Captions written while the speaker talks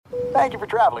Thank you for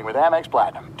traveling with Amex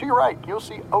Platinum. To your right, you'll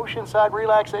see oceanside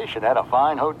relaxation at a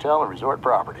fine hotel and resort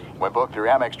property. When booked through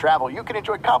Amex Travel, you can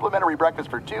enjoy complimentary breakfast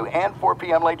for 2 and 4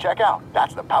 p.m. late checkout.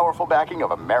 That's the powerful backing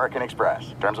of American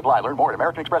Express. Terms apply. Learn more at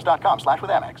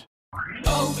americanexpress.com/withAmex.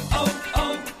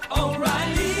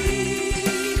 O'Reilly.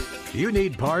 You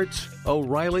need parts?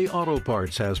 O'Reilly Auto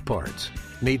Parts has parts.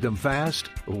 Need them fast?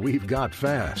 We've got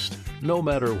fast. No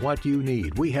matter what you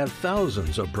need, we have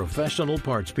thousands of professional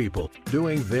parts people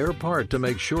doing their part to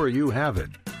make sure you have it.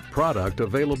 Product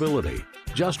availability.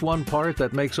 Just one part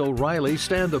that makes O'Reilly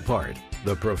stand apart.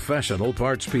 The professional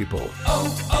parts people.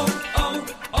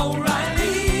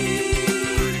 O'Reilly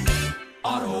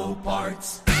Auto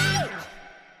Parts.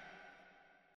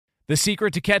 The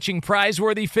secret to catching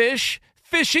prize-worthy fish?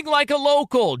 Fishing like a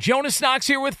local. Jonas Knox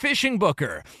here with Fishing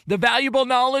Booker. The valuable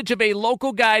knowledge of a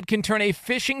local guide can turn a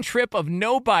fishing trip of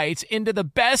no bites into the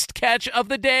best catch of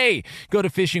the day. Go to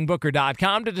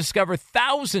fishingbooker.com to discover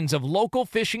thousands of local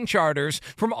fishing charters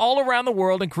from all around the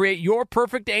world and create your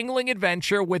perfect angling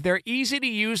adventure with their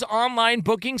easy-to-use online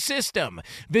booking system.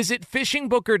 Visit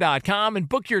fishingbooker.com and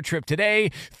book your trip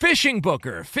today. Fishing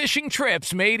Booker. Fishing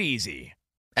trips made easy.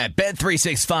 At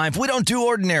Bet365, we don't do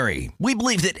ordinary. We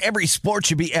believe that every sport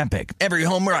should be epic. Every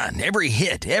home run, every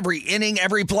hit, every inning,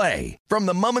 every play. From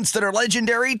the moments that are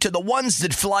legendary to the ones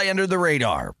that fly under the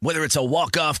radar. Whether it's a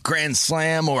walk-off grand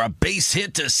slam or a base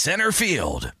hit to center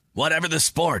field. Whatever the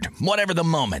sport, whatever the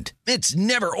moment. It's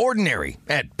never ordinary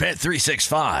at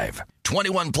Bet365.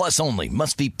 21 plus only.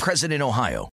 Must be present in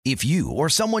Ohio. If you or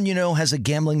someone you know has a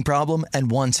gambling problem and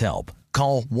wants help,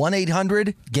 call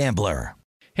 1-800-GAMBLER.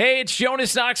 Hey, it's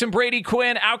Jonas Knox and Brady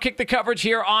Quinn. Outkick the coverage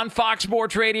here on Fox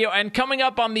Sports Radio. And coming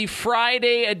up on the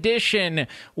Friday edition,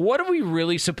 what are we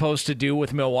really supposed to do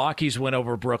with Milwaukee's win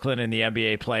over Brooklyn in the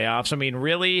NBA playoffs? I mean,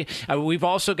 really? We've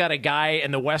also got a guy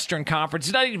in the Western Conference.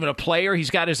 He's not even a player. He's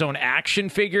got his own action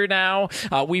figure now.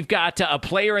 We've got a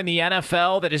player in the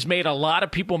NFL that has made a lot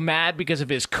of people mad because of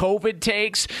his COVID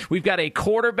takes. We've got a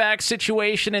quarterback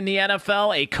situation in the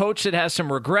NFL, a coach that has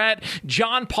some regret.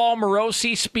 John Paul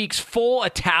Morosi speaks full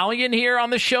Italian here on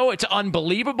the show. It's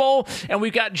unbelievable. And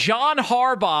we've got John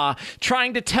Harbaugh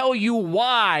trying to tell you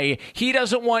why he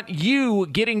doesn't want you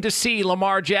getting to see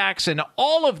Lamar Jackson.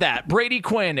 All of that. Brady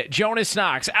Quinn, Jonas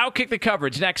Knox. Outkick the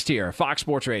coverage next here, Fox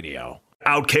Sports Radio.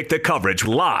 Outkick the coverage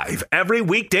live every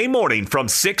weekday morning from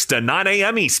 6 to 9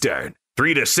 a.m. Eastern,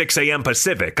 3 to 6 a.m.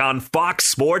 Pacific on Fox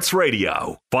Sports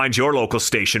Radio. Find your local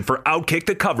station for Outkick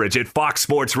the coverage at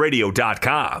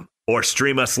foxsportsradio.com. Or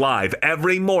stream us live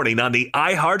every morning on the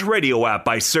iHeartRadio app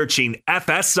by searching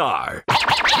FSR. Now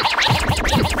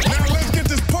let's get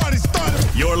this party started.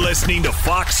 You're listening to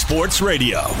Fox Sports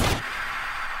Radio.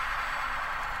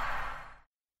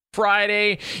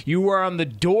 Friday, you are on the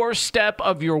doorstep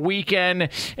of your weekend,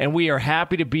 and we are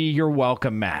happy to be your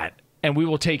welcome mat. And we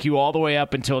will take you all the way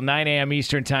up until 9 a.m.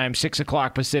 Eastern Time, 6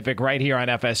 o'clock Pacific, right here on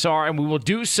FSR. And we will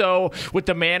do so with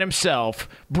the man himself,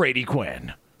 Brady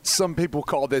Quinn. Some people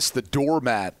call this the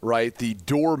doormat, right? The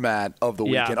doormat of the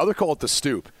weekend. Other call it the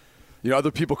stoop. You know, other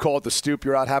people call it the stoop.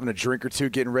 You're out having a drink or two,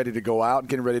 getting ready to go out,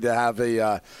 getting ready to have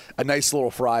a nice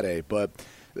little Friday. But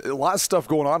a lot of stuff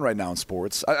going on right now in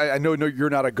sports. I know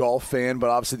you're not a golf fan, but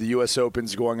obviously the U.S.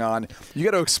 Open's going on. You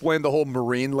got to explain the whole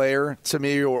marine layer to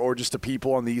me or just to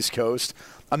people on the East Coast.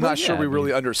 I'm not sure we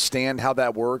really understand how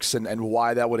that works and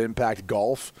why that would impact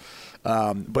golf.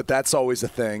 But that's always a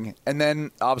thing. And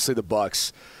then, obviously, the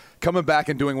Bucks coming back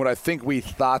and doing what I think we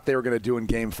thought they were going to do in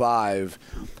Game 5.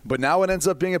 But now it ends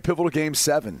up being a pivotal Game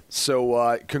 7.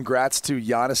 So congrats to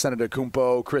Giannis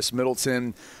Antetokounmpo, Chris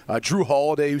Middleton, Drew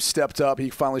Holiday, who stepped up. He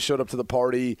finally showed up to the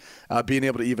party, being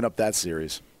able to even up that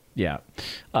series. Yeah.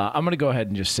 I'm going to go ahead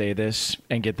and just say this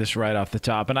and get this right off the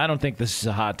top. And I don't think this is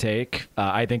a hot take.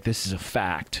 I think this is a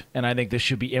fact. And I think this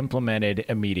should be implemented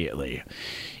immediately.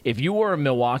 If you were a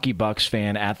Milwaukee Bucks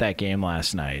fan at that game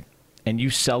last night and you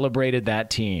celebrated that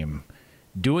team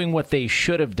doing what they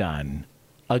should have done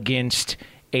against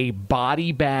a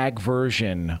body bag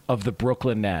version of the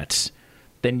Brooklyn Nets,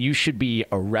 then you should be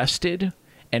arrested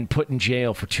and put in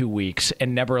jail for 2 weeks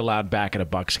and never allowed back at a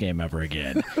Bucks game ever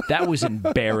again. That was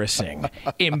embarrassing.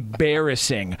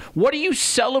 Embarrassing. What are you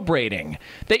celebrating?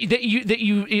 That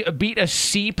you beat a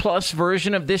C-plus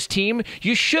version of this team?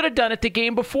 You should have done it the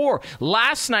game before.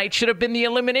 Last night should have been the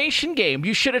elimination game.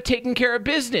 You should have taken care of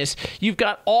business. You've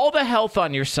got all the health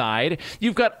on your side.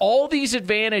 You've got all these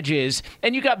advantages,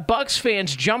 and you got Bucks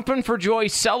fans jumping for joy,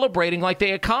 celebrating like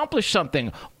they accomplished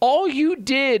something. All you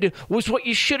did was what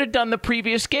you should have done the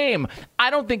previous this game. I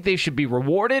don't think they should be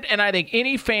rewarded, and I think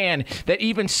any fan that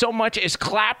even so much as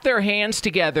clap their hands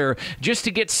together just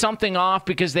to get something off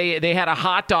because they had a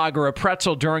hot dog or a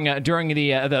pretzel during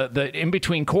the in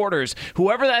between quarters,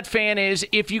 whoever that fan is,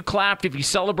 if you clapped, if you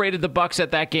celebrated the Bucks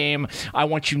at that game, I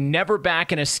want you never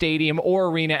back in a stadium or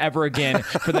arena ever again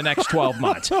for the next 12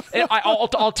 months.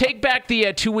 I'll take back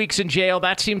the 2 weeks in jail.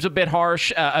 That seems a bit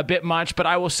harsh, a bit much, but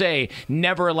I will say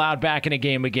never allowed back in a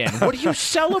game again. What are you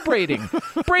celebrating?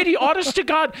 Brady, honest to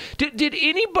God, did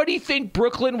anybody think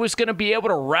Brooklyn was going to be able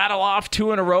to rattle off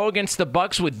 2 in a row against the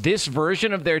Bucks with this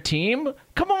version of their team?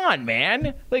 Come on,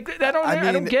 man. Like,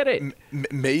 I don't get it.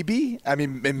 Maybe. I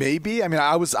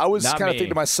was kind of thinking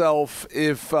to myself,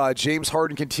 if James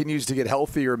Harden continues to get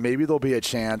healthier, maybe there'll be a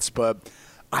chance, but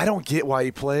I don't get why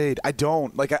he played. I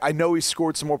don't. Like, I know he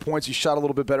scored some more points. He shot a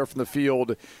little bit better from the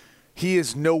field. He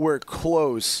is nowhere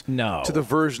close to the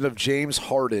version of James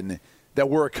Harden that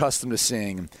we're accustomed to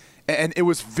seeing. And it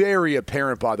was very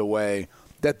apparent, by the way,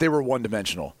 that they were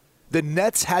one-dimensional. The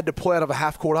Nets had to play out of a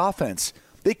half-court offense.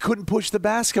 They couldn't push the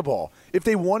basketball. If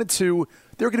they wanted to,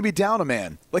 they were going to be down a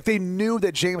man. Like, they knew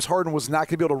that James Harden was not going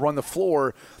to be able to run the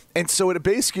floor, and so it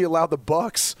basically allowed the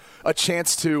Bucks a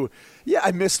chance to,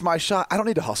 I missed my shot. I don't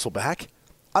need to hustle back.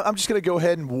 I'm just going to go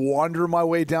ahead and wander my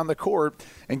way down the court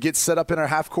and get set up in our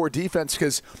half-court defense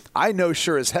because I know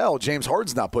sure as hell James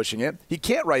Harden's not pushing it. He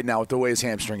can't right now with the way his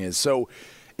hamstring is. So,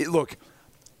 look,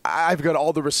 I've got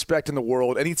all the respect in the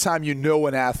world. Anytime you know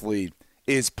an athlete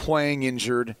is playing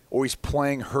injured or he's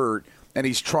playing hurt and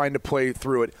he's trying to play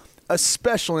through it,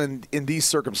 especially in these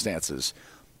circumstances,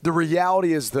 the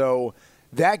reality is, though,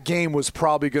 that game was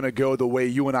probably going to go the way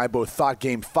you and I both thought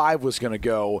Game 5 was going to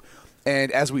go.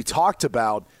 And as we talked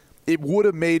about, it would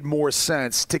have made more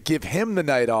sense to give him the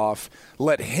night off,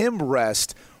 let him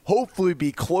rest, hopefully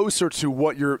be closer to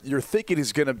what you're thinking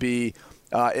is going to be,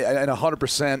 and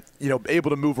 100%, able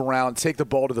to move around, take the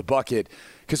ball to the bucket.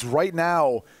 Because right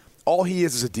now, all he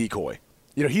is a decoy.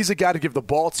 He's a guy to give the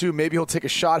ball to. Maybe he'll take a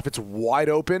shot if it's wide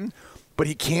open, but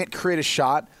he can't create a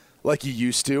shot like he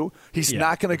used to. He's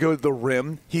not going to go to the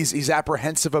rim. He's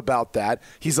apprehensive about that.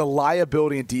 He's a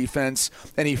liability in defense,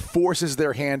 and he forces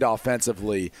their hand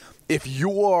offensively. If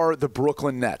you are the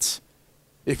Brooklyn Nets,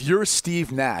 if you're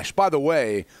Steve Nash, by the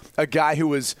way, a guy who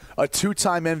was a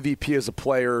 2-time MVP as a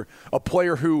player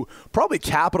who probably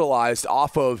capitalized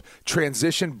off of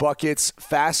transition buckets,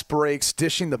 fast breaks,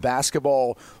 dishing the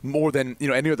basketball more than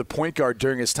any other point guard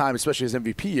during his time, especially his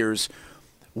MVP years,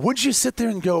 would you sit there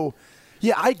and go,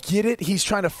 yeah, I get it. He's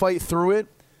trying to fight through it,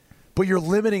 but you're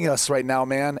limiting us right now,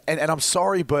 man. And I'm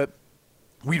sorry, but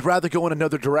we'd rather go in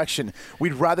another direction.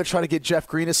 We'd rather try to get Jeff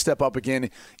Green to step up again,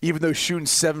 even though shooting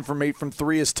 7 from 8 from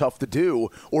 3 is tough to do,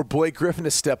 or Blake Griffin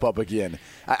to step up again.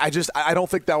 I don't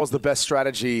think that was the best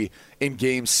strategy in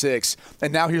Game 6.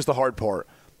 And now here's the hard part,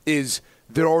 is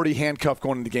they're already handcuffed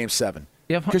going into Game 7.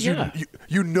 Because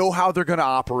you know how they're going to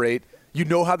operate. You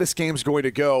know how this game's going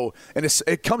to go, and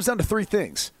it comes down to 3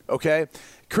 things, okay?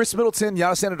 Chris Middleton,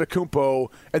 Giannis Antetokounmpo,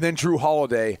 and then Drew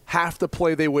Holiday have to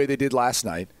play the way they did last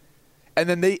night. And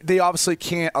then they obviously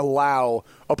can't allow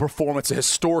a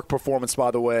historic performance,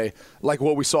 by the way, like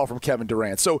what we saw from Kevin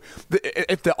Durant. So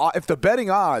if the betting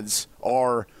odds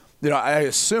are, I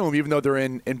assume, even though they're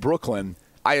in Brooklyn,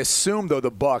 I assume, though,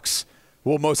 the Bucks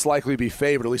will most likely be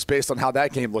favored, at least based on how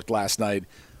that game looked last night.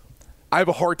 I have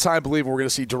a hard time believing we're going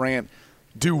to see Durant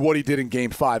do what he did in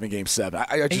Game 5 and Game 7.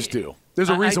 I just do. There's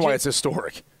a reason why it's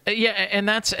historic. Yeah, and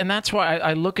that's why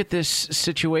I look at this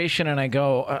situation and I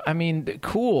go,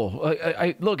 cool.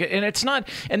 I look, and it's not,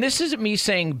 and this isn't me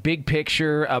saying big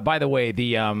picture. By the way,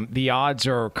 the odds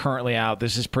are currently out.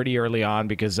 This is pretty early on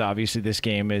because obviously this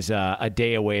game is a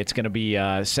day away. It's going to be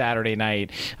Saturday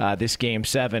night, this Game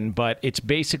 7, but it's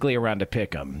basically around a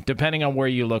pick 'em. Depending on where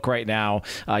you look right now,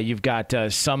 you've got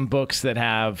some books that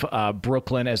have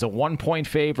Brooklyn as a 1-point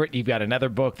favorite. You've got another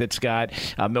book that's got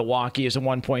Milwaukee as a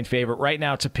 1-point favorite. Right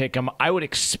now, it's a pick 'em. I would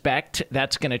expect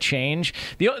that's going to change.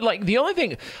 The only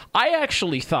thing, I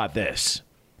actually thought this.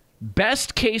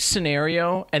 Best case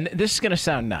scenario, and this is going to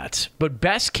sound nuts, but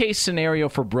best case scenario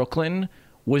for Brooklyn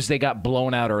was they got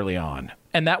blown out early on.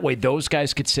 And that way, those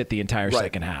guys could sit the entire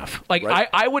second half.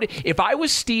 I would, if I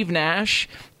was Steve Nash,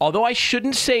 although I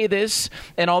shouldn't say this,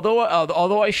 and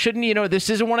although I shouldn't, this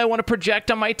isn't what I want to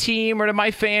project on my team or to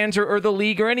my fans or the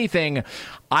league or anything,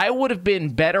 I would have been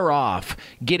better off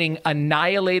getting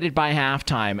annihilated by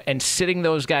halftime and sitting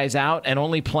those guys out and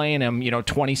only playing them,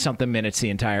 20-something minutes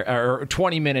or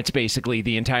 20 minutes basically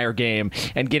the entire game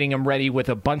and getting them ready with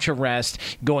a bunch of rest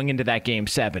going into that Game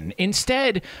 7.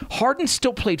 Instead, Harden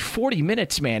still played 40 minutes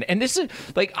minutes, man. And this is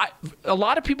like a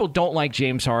lot of people don't like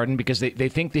James Harden because they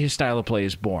think that his style of play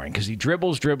is boring because he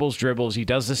dribbles. He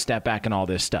does the step back and all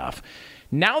this stuff.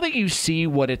 Now that you see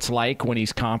what it's like when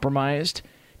he's compromised,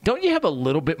 don't you have a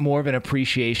little bit more of an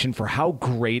appreciation for how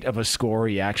great of a scorer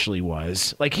he actually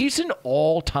was? Like, he's an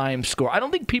all-time scorer. I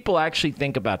don't think people actually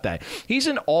think about that. He's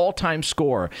an all-time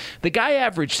scorer. The guy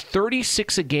averaged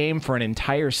 36 a game for an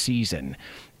entire season.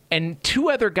 And 2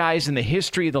 other guys in the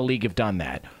history of the league have done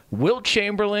that. Wilt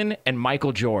Chamberlain and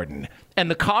Michael Jordan.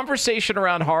 And the conversation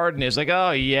around Harden is like,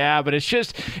 oh, yeah, but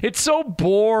it's so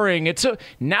boring.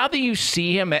 Now that you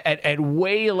see him at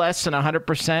way less than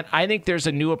 100%, I think there's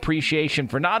a new appreciation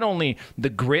for not only the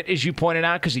grit, as you pointed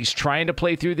out, because he's trying to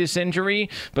play through this injury,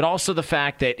 but also the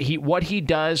fact that what he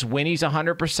does when he's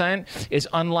 100% is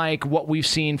unlike what we've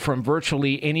seen from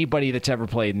virtually anybody that's ever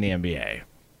played in the NBA.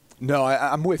 No,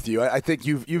 I'm with you. I think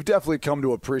you've definitely come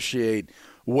to appreciate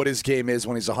what his game is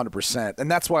when he's 100%,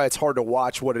 and that's why it's hard to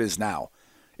watch what it is now.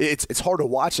 It's hard to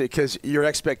watch it because your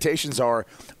expectations are,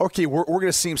 okay, we're going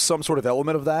to see some sort of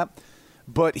element of that,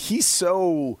 but he's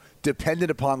so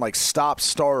dependent upon like stop,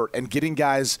 start, and getting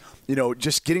guys,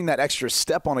 just getting that extra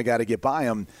step on a guy to get by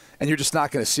him, and you're just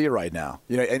not going to see it right now.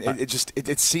 And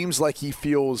it seems like he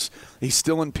feels he's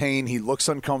still in pain. He looks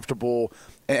uncomfortable.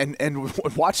 And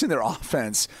watching their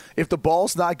offense, if the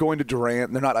ball's not going to Durant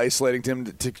and they're not isolating him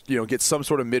to get some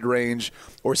sort of mid-range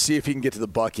or see if he can get to the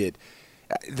bucket,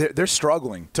 they're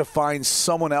struggling to find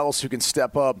someone else who can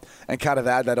step up and kind of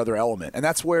add that other element. And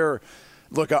that's where,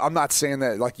 look, I'm not saying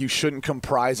that like you shouldn't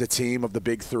comprise a team of the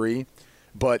big 3,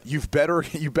 but you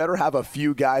better have a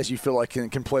few guys you feel like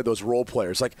can play those role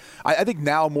players. Like I think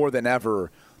now more than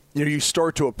ever, you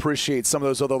start to appreciate some of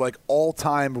those other like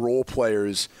all-time role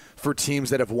players for teams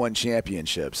that have won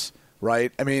championships,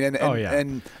 right? I mean,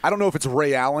 and I don't know if it's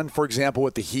Ray Allen, for example,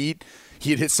 with the Heat.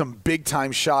 He had hit some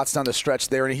big-time shots down the stretch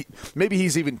there, and maybe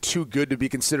he's even too good to be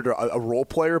considered a role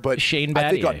player. But Shane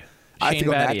Battier. I think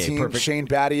on that team, perfect. Shane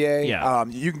Battier. Yeah.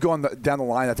 You can go down the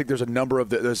line. I think there's a number of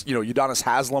Udonis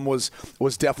Haslem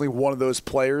was definitely one of those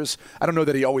players. I don't know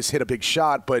that he always hit a big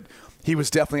shot, but he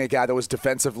was definitely a guy that was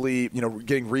defensively,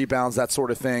 getting rebounds, that sort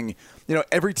of thing.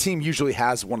 Every team usually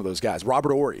has one of those guys.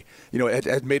 Robert Horry,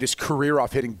 had made his career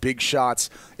off hitting big shots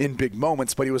in big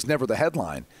moments, but he was never the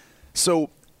headline.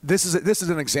 So this is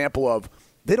an example of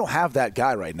they don't have that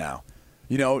guy right now.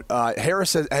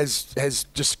 Harris has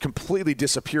just completely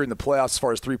disappeared in the playoffs as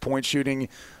far as three-point shooting.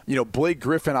 Blake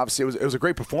Griffin, obviously, it was a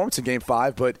great performance in Game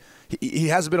 5, but he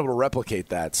hasn't been able to replicate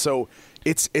that. So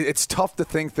it's tough to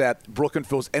think that Brooklyn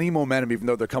feels any momentum, even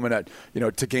though they're coming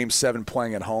to Game 7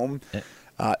 playing at home.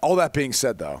 All that being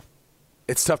said, though,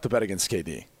 it's tough to bet against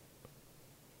KD.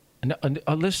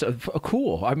 A list of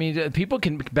cool. I mean, people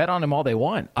can bet on him all they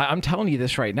want. I'm telling you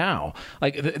this right now.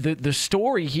 Like the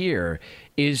story here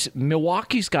is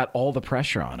Milwaukee's got all the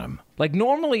pressure on him. Like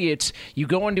normally it's you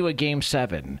go into a Game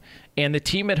 7 and the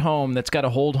team at home that's got to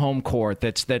hold home court.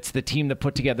 That's the team that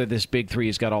put together this big 3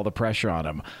 has got all the pressure on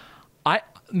him.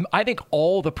 I think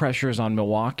all the pressure is on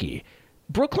Milwaukee.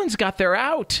 Brooklyn's got their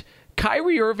out.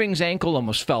 Kyrie Irving's ankle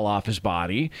almost fell off his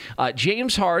body.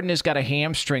 James Harden has got a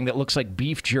hamstring that looks like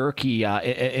beef jerky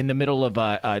in the middle of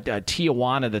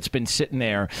Tijuana that's been sitting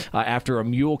there after a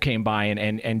mule came by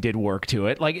and did work to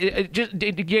it. Like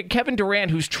Kevin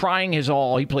Durant, who's trying his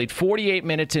all. He played 48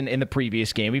 minutes in the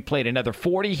previous game. He played another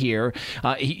 40 here.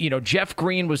 Jeff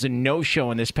Green was a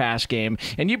no-show in this past game.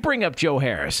 And you bring up Joe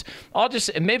Harris.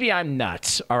 Maybe I'm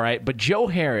nuts, all right, but Joe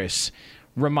Harris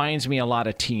reminds me a lot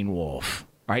of Teen Wolf.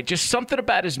 Right, just something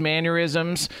about his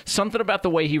mannerisms, something about the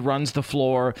way he runs the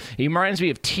floor. He reminds me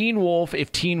of Teen Wolf if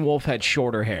Teen Wolf had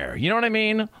shorter hair. You know what I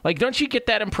mean? Like, don't you get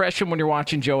that impression when you're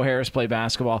watching Joe Harris play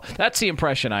basketball? That's the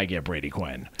impression I get, Brady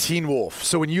Quinn. Teen Wolf.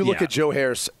 So when you look at Joe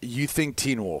Harris, you think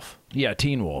Teen Wolf. Yeah,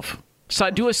 Teen Wolf.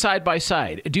 Do a side by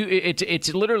side.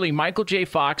 It's literally Michael J.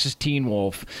 Fox's Teen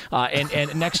Wolf,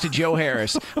 and next to Joe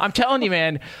Harris. I'm telling you,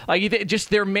 man, just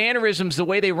their mannerisms, the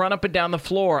way they run up and down the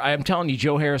floor. I'm telling you,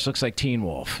 Joe Harris looks like Teen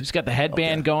Wolf. He's got the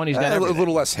headband going. He's got a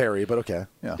little less hairy, but okay.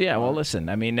 Yeah. Yeah. Well, listen.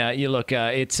 I mean, you look.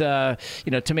 It's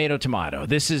tomato.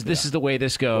 This is the way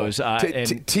this goes.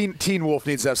 Teen Wolf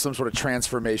needs to have some sort of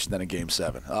transformation then in Game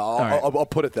 7. I'll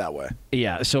put it that way.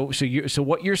 Yeah. So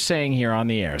what you're saying here on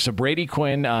the air? So Brady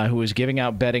Quinn, who is giving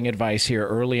out betting advice here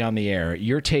early on the air.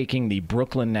 You're taking the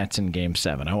Brooklyn Nets in Game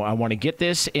 7. I want to get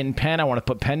this in pen. I want to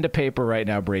put pen to paper right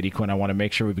now, Brady Quinn. I want to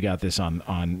make sure we've got this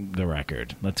on the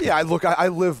record. Let's go. Yeah, I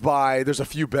live by, there's a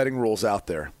few betting rules out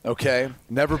there, okay?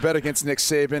 Never bet against Nick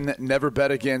Saban, never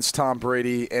bet against Tom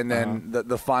Brady, and then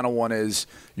the final one is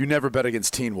you never bet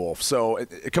against Teen Wolf. So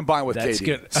it combined with That's KD.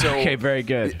 Good. So okay, very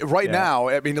good. Right now,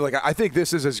 I mean, I think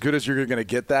this is as good as you're going to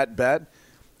get that bet.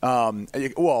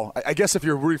 Well, I guess if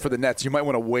you're rooting for the Nets, you might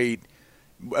want to wait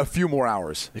a few more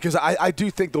hours because I do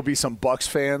think there'll be some Bucks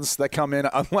fans that come in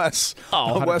unless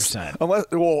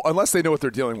they know what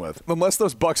they're dealing with. Unless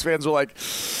those Bucks fans are like,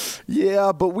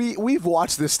 yeah, but we've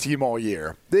watched this team all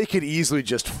year. They could easily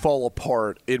just fall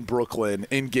apart in Brooklyn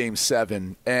in Game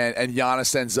 7, and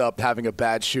Giannis ends up having a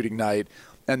bad shooting night.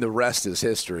 And the rest is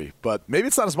history. But maybe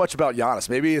it's not as much about Giannis.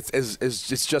 Maybe it's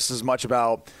just as much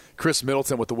about Chris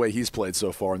Middleton with the way he's played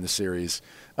so far in the series.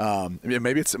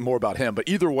 Maybe it's more about him. But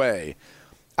either way,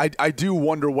 I do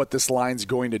wonder what this line's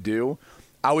going to do.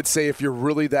 I would say if you're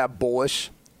really that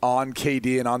bullish on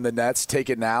KD and on the Nets, take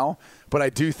it now. But I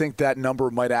do think that number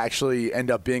might actually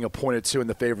end up being a point or two in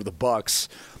the favor of the Bucks,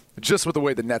 just with the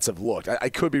way the Nets have looked. I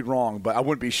could be wrong, but I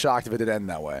wouldn't be shocked if it did end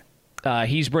that way.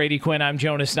 He's Brady Quinn. I'm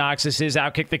Jonas Knox. This is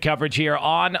Outkick the Coverage here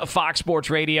on Fox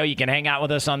Sports Radio. You can hang out with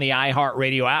us on the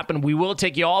iHeartRadio app, and we will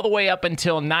take you all the way up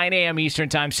until 9 a.m. Eastern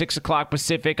Time, 6 o'clock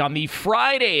Pacific on the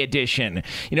Friday edition.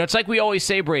 You know, it's like we always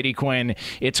say, Brady Quinn,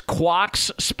 it's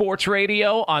Quax Sports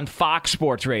Radio on Fox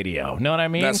Sports Radio. Know what I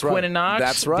mean? That's right. Quinn and Knox?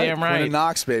 That's right. Damn right. Quinn and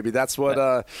Knox, baby. That's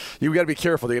what you got to be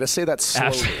careful. You got to say that slowly.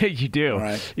 Absolutely. You do.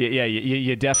 Right. Yeah,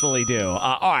 you definitely do.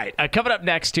 All right. Coming up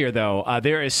next here, though,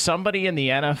 there is somebody in the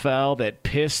NFL that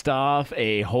pissed off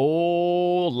a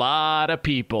whole lot of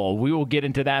people. We will get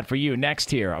into that for you next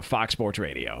here on Fox Sports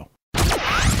Radio.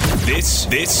 This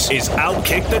is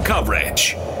Outkick the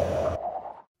Coverage.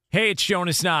 Hey, it's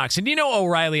Jonas Knox, and you know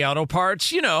O'Reilly Auto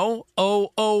Parts, you know,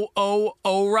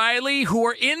 O'Reilly, who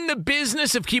are in the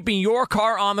business of keeping your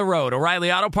car on the road. O'Reilly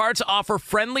Auto Parts offer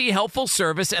friendly, helpful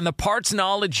service and the parts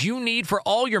knowledge you need for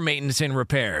all your maintenance and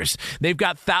repairs. They've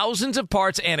got thousands of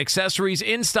parts and accessories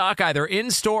in stock, either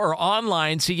in-store or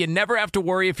online, so you never have to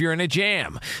worry if you're in a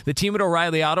jam. The team at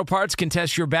O'Reilly Auto Parts can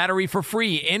test your battery for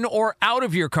free in or out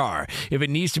of your car. If it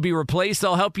needs to be replaced,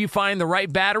 they'll help you find the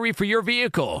right battery for your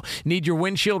vehicle. Need your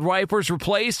windshield wipers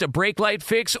replaced, a brake light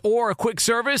fix, or a quick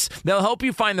service? They'll help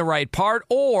you find the right part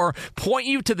or point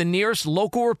you to the nearest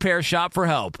local repair shop for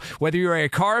help. Whether you're a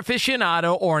car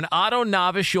aficionado or an auto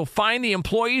novice, you'll find the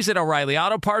employees at O'Reilly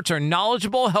Auto Parts are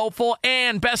knowledgeable, helpful,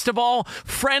 and best of all,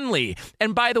 friendly.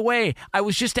 And by the way, I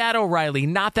was just at O'Reilly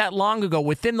not that long ago,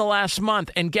 within the last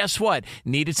month, and guess what?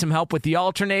 Needed some help with the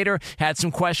alternator, had some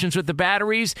questions with the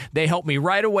batteries. They helped me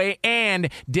right away and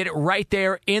did it right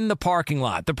there in the parking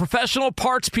lot. The professional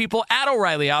parts people at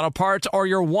O'Reilly Auto Parts are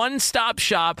your one-stop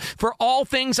shop for all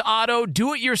things auto,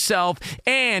 do-it-yourself,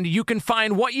 and you can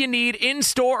find what you need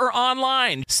in-store or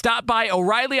online. Stop by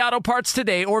O'Reilly Auto Parts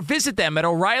today or visit them at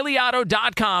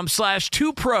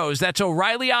O'ReillyAuto.com/2pros. That's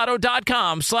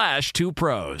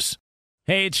O'ReillyAuto.com/2pros.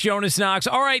 Hey, it's Jonas Knox.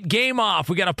 All right, game off.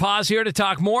 We got to pause here to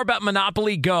talk more about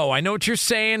Monopoly Go. I know what you're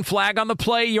saying, flag on the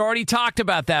play. You already talked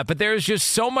about that, but there's just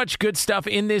so much good stuff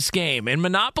in this game. In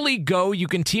Monopoly Go, you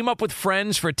can team up with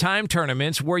friends for time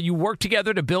tournaments where you work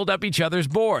together to build up each other's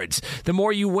boards. The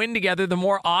more you win together, the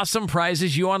more awesome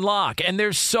prizes you unlock. And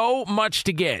there's so much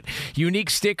to get.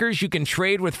 Unique stickers you can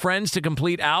trade with friends to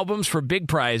complete albums for big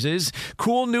prizes.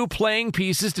 Cool new playing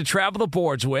pieces to travel the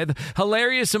boards with.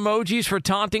 Hilarious emojis for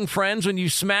taunting friends when you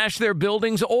smash their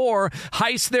buildings or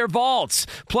heist their vaults.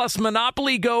 Plus,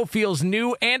 Monopoly Go feels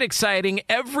new and exciting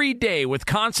every day with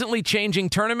constantly changing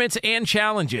tournaments and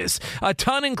challenges. A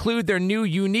ton include their new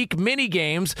unique mini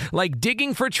games like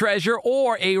digging for treasure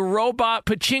or a robot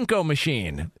pachinko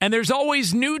machine. And there's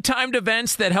always new timed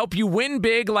events that help you win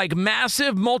big, like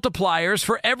massive multipliers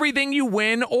for everything you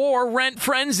win or rent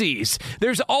frenzies.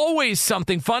 There's always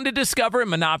something fun to discover in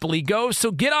Monopoly Go,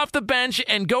 so get off the bench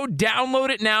and go download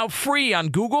it now free on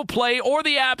Google Play or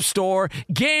the App Store.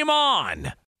 Game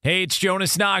on! Hey, it's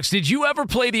Jonas Knox. Did you ever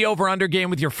play the over-under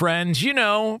game with your friends? You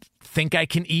know, think I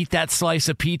can eat that slice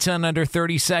of pizza in under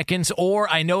 30 seconds, or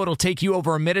I know it'll take you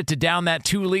over a minute to down that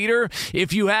 2-liter?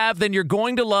 If you have, then you're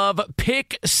going to love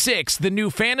Pick 6, the new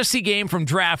fantasy game from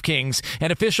DraftKings,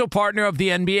 an official partner of the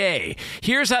NBA.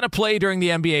 Here's how to play during the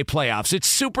NBA playoffs. It's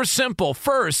super simple.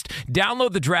 First,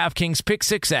 download the DraftKings Pick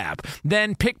 6 app.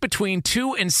 Then pick between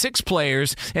 2 and 6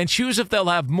 players and choose if they'll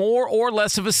have more or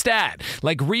less of a stat,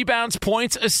 like rebounds,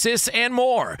 points, assists, and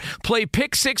more. Play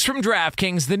Pick 6 from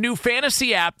DraftKings, the new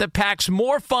fantasy app that that packs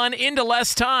more fun into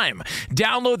less time.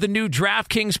 Download the new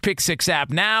DraftKings Pick 6 app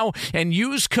now and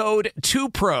use code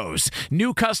 2pros.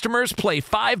 New customers play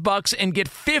 $5 and get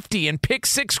 $50 in Pick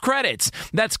 6 credits.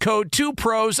 That's code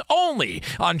 2pros only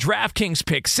on DraftKings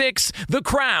Pick 6. The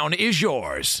crown is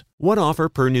yours. One offer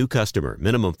per new customer.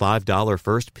 Minimum $5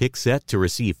 first pick set to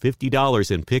receive $50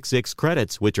 in Pick 6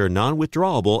 credits, which are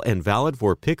non-withdrawable and valid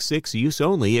for Pick 6 use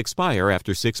only. Expire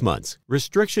after 6 months.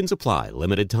 Restrictions apply.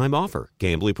 Limited time offer.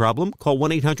 Gambling problem? Call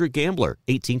 1-800-GAMBLER.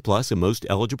 18 plus in most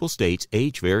eligible states.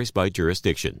 Age varies by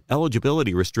jurisdiction.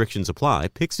 Eligibility restrictions apply.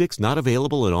 Pick 6 not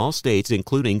available in all states,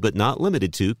 including but not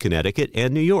limited to Connecticut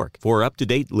and New York. For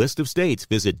up-to-date list of states,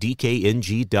 visit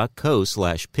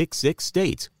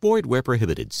dkng.co/pick6states. Void where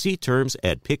prohibited. See terms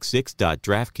at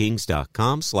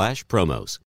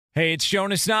pick6.draftkings.com/promos. Hey, it's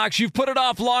Jonas Knox. You've put it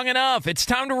off long enough. It's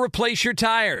time to replace your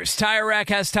tires. Tire Rack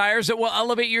has tires that will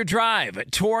elevate your drive.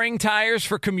 Touring tires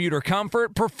for commuter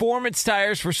comfort, performance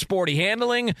tires for sporty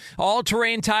handling,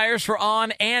 all-terrain tires for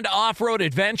on- and off-road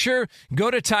adventure. Go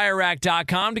to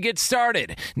TireRack.com to get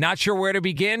started. Not sure where to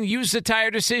begin? Use the Tire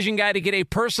Decision Guide to get a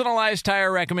personalized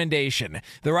tire recommendation.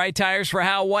 The right tires for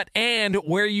how, what, and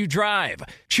where you drive.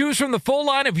 Choose from the full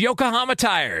line of Yokohama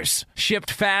tires.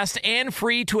 Shipped fast and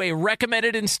free to a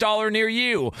recommended installer near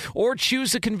you, or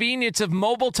choose the convenience of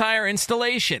mobile tire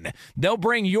installation. They'll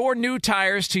bring your new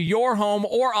tires to your home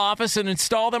or office and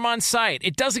install them on site.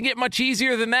 It doesn't get much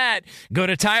easier than that. Go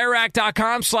to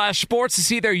TireRack.com/sports to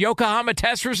see their Yokohama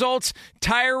test results,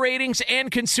 tire ratings, and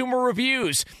consumer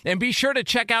reviews. And be sure to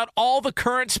check out all the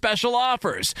current special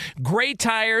offers. Great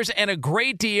tires and a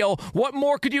great deal. What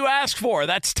more could you ask for?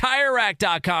 That's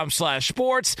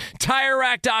TireRack.com/sports.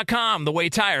 TireRack.com, the way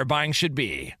tire buying should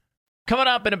be. Coming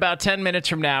up in about 10 minutes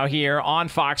from now here on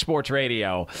Fox Sports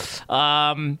Radio.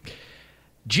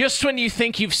 Just when you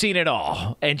think you've seen it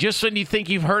all, and just when you think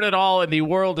you've heard it all in the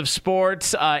world of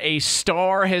sports, a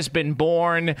star has been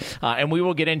born, and we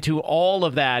will get into all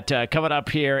of that coming up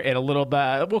here in a little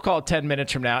bit. We'll call it 10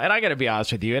 minutes from now. And I got to be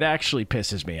honest with you, it actually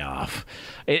pisses me off.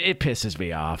 It pisses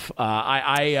me off.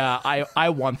 I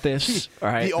want this. All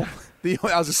right. I was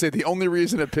going to say, the only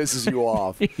reason it pisses you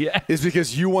off is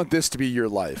because you want this to be your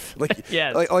life. Like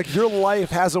your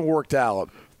life hasn't worked out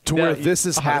to where this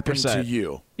has 100%. Happened to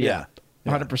you. Yeah.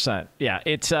 100%. Yeah.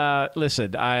 It's,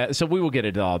 listen, so we will get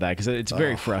into all that because it's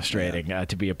very frustrating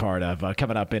to be a part of.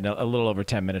 Coming up in a little over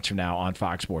 10 minutes from now on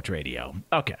Fox Sports Radio.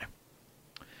 Okay.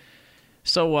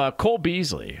 So Cole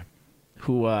Beasley,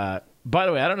 who, by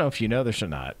the way, I don't know if you know this or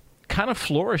not, kind of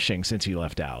flourishing since he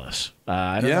left Dallas.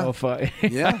 I don't know if I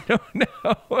don't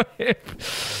know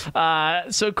if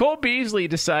so Cole Beasley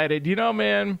decided,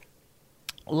 man,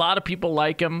 a lot of people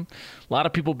like him. A lot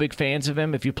of people big fans of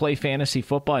him. If you play fantasy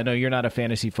football, I know you're not a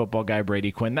fantasy football guy,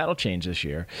 Brady Quinn. That'll change this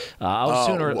year.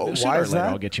 Sooner or later,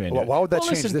 I'll get you into it. Why would that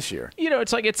change this year?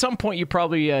 It's like at some point you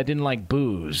probably didn't like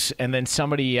booze, and then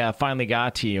somebody finally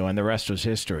got to you, and the rest was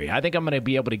history. I think I'm going to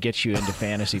be able to get you into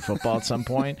fantasy football at some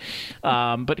point.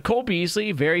 But Cole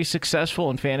Beasley, very successful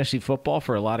in fantasy football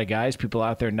for a lot of guys. People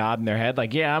out there nodding their head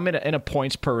like, yeah, I'm in a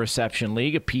points per reception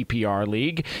league, a PPR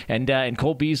league, and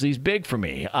Cole Beasley's big for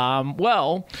me.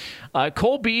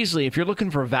 Cole Beasley, if you're looking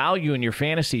for value in your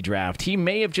fantasy draft, he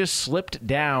may have just slipped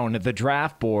down the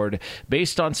draft board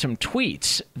based on some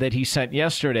tweets that he sent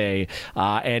yesterday,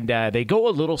 and they go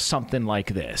a little something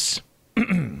like this.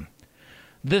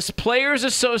 This Players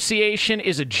Association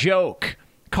is a joke.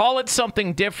 Call it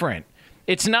something different.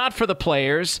 It's not for the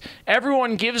players.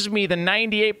 Everyone gives me the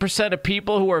 98% of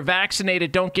people who are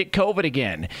vaccinated don't get COVID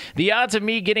again. The odds of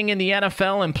me getting in the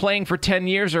NFL and playing for 10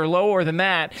 years are lower than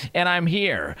that, and I'm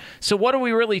here. So what are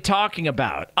we really talking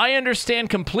about? I understand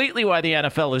completely why the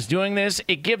NFL is doing this.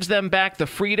 It gives them back the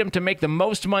freedom to make the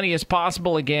most money as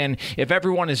possible again if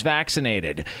everyone is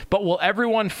vaccinated. But will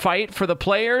everyone fight for the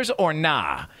players or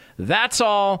nah? That's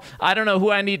all. I don't know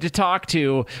who I need to talk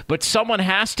to, but someone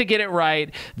has to get it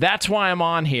right. That's why I'm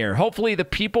on here. Hopefully the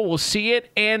people will see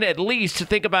it and at least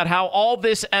think about how all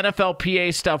this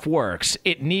NFLPA stuff works.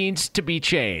 It needs to be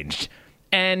changed.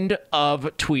 End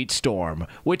of tweet storm,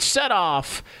 which set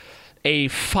off a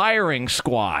firing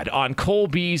squad on Cole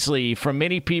Beasley from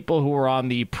many people who were on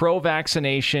the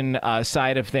pro-vaccination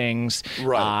side of things,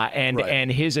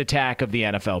 and his attack of the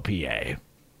NFLPA.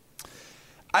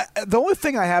 The only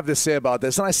thing I have to say about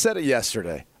this, and I said it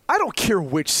yesterday, I don't care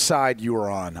which side you are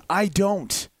on. I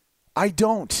don't.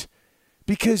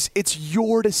 Because it's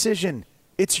your decision.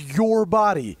 It's your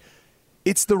body.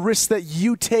 It's the risk that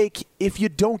you take if you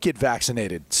don't get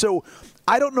vaccinated. So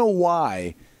I don't know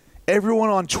why everyone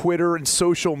on Twitter and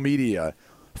social media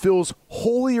feels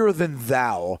holier than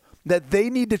thou that they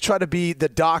need to try to be the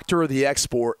doctor or the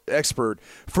expert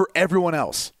for everyone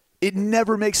else. It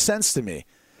never makes sense to me.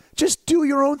 Just do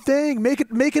your own thing. Make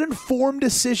an informed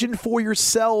decision for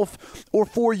yourself or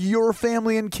for your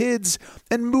family and kids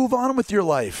and move on with your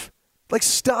life. Like,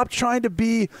 stop trying to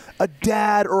be a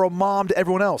dad or a mom to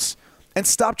everyone else. And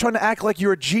stop trying to act like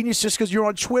you're a genius just because you're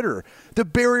on Twitter. The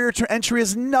barrier to entry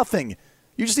is nothing.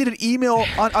 You just need an email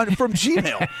from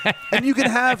Gmail, and you can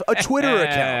have a Twitter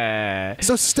account.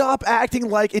 So stop acting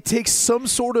like it takes some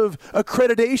sort of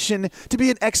accreditation to be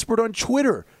an expert on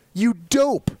Twitter. You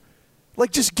dope.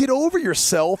 Like, just get over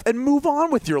yourself and move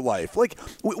on with your life. Like,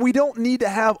 we don't need to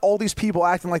have all these people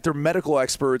acting like they're medical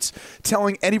experts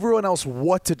telling everyone else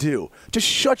what to do. Just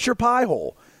shut your pie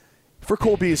hole. For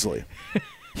Cole Beasley.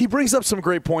 He brings up some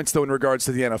great points, though, in regards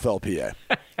to the NFLPA.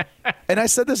 And I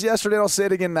said this yesterday, and I'll say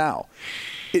it again now.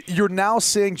 You're now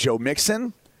seeing Joe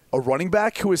Mixon, a running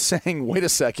back, who is saying, wait a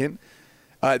second,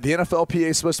 the NFLPA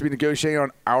is supposed to be negotiating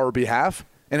on our behalf,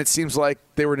 and it seems like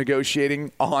they were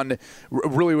negotiating on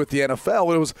really with the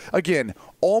NFL. It was, again,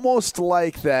 almost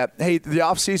like that, hey, the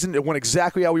offseason, it went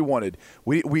exactly how we wanted.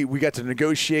 We got to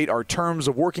negotiate our terms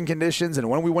of working conditions and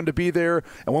when we wanted to be there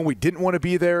and when we didn't want to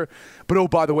be there. But, oh,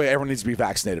 by the way, everyone needs to be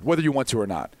vaccinated, whether you want to or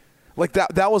not. Like,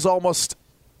 that was almost,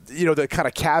 the kind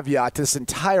of caveat to this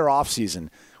entire offseason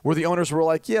where the owners were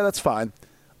like, yeah, that's fine.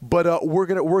 But we're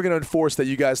gonna enforce that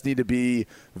you guys need to be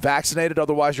vaccinated,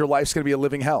 otherwise your life's going to be a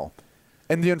living hell.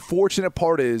 And the unfortunate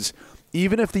part is,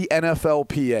 even if the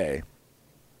NFLPA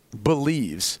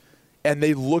believes and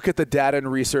they look at the data and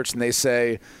research and they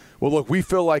say, well, look, we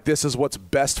feel like this is what's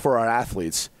best for our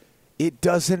athletes, it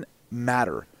doesn't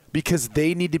matter because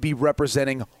they need to be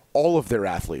representing all of their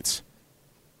athletes.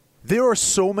 There are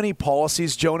so many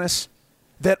policies, Jonas,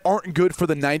 that aren't good for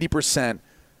the 90%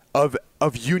 of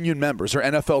union members or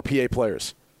NFLPA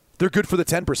players. They're good for the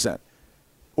 10%.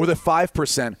 Or the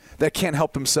 5% that can't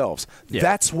help themselves. Yeah.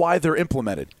 That's why they're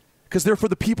implemented, because they're for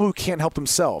the people who can't help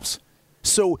themselves.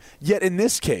 So, yet in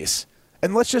this case,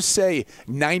 and let's just say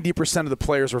 90% of the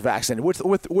players were vaccinated,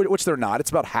 which they're not. It's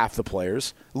about half the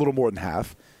players, a little more than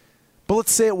half. But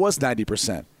let's say it was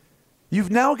 90%. You've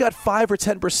now got 5 or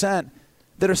 10%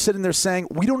 that are sitting there saying,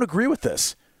 we don't agree with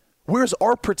this. Where's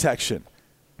our protection?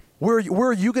 Where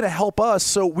are you going to help us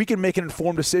so we can make an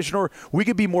informed decision, or we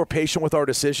can be more patient with our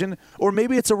decision, or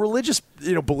maybe it's a religious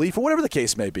belief, or whatever the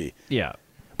case may be. Yeah.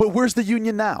 But where's the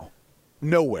union now?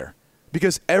 Nowhere.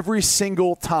 Because every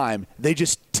single time they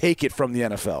just take it from the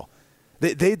NFL.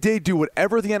 They do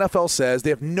whatever the NFL says.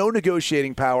 They have no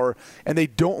negotiating power, and they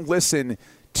don't listen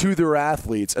to their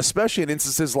athletes, especially in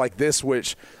instances like this,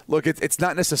 which, look, it's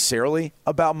not necessarily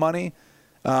about money.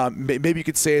 Maybe you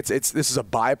could say this is a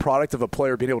byproduct of a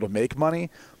player being able to make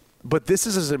money, but this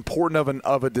is as important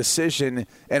of a decision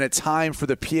and a time for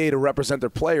the PA to represent their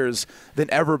players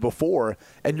than ever before.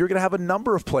 And you're going to have a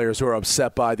number of players who are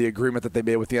upset by the agreement that they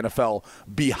made with the NFL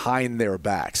behind their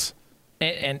backs.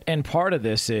 And part of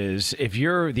this is, if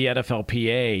you're the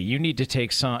NFLPA, you need to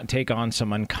take on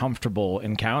some uncomfortable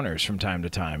encounters from time to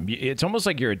time. It's almost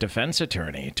like you're a defense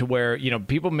attorney, to where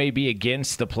people may be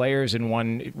against the players in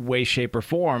one way, shape, or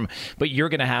form, but you're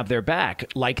going to have their back,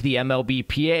 like the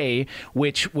MLBPA,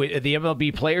 the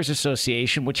MLB Players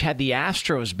Association, which had the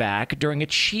Astros back during a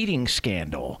cheating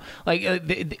scandal.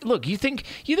 Like, look, you think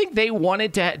they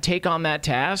wanted to take on that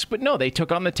task, but no, they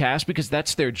took on the task because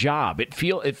that's their job. It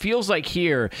feels like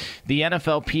here, the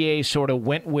NFLPA sort of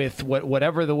went with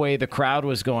whatever the way the crowd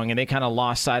was going, and they kind of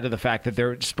lost sight of the fact that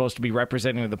they're supposed to be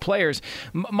representing the players.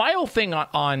 My whole thing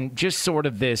on just sort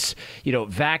of this,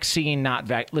 vaccine, not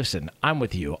listen, I'm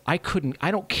with you. I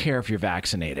don't care if you're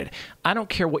vaccinated. I don't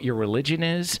care what your religion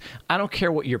is. I don't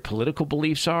care what your political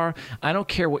beliefs are. I don't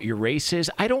care what your race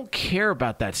is. I don't care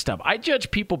about that stuff. I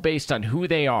judge people based on who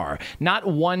they are, not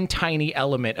one tiny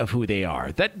element of who they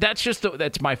are.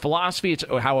 That's my philosophy. It's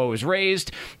how I was raised.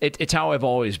 It's how I've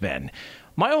always been.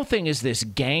 My whole thing is this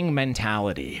gang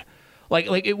mentality.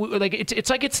 It's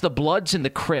like it's the Bloods and the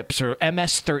Crips or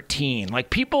MS-13. Like,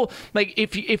 people, like,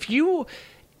 if you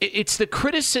it's the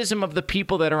criticism of the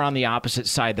people that are on the opposite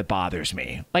side that bothers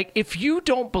me. Like, if you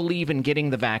don't believe in getting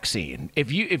the vaccine,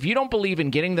 if you don't believe in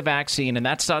getting the vaccine and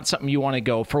that's not something you want to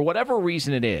go for whatever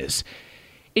reason it is,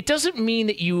 it doesn't mean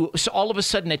that you all of a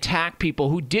sudden attack people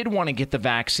who did want to get the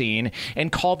vaccine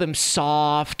and call them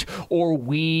soft or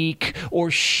weak or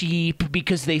sheep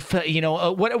because they,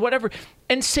 whatever.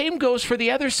 And same goes for the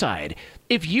other side.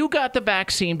 If you got the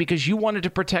vaccine because you wanted to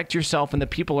protect yourself and the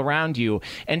people around you,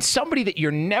 and somebody that you're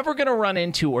never going to run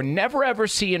into or never ever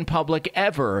see in public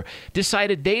ever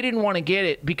decided they didn't want to get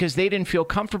it because they didn't feel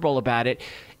comfortable about it,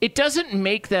 it doesn't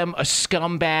make them a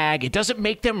scumbag. It doesn't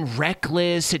make them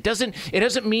reckless. It doesn't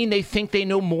mean they think they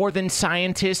know more than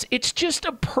scientists. It's just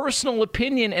a personal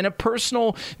opinion and a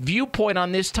personal viewpoint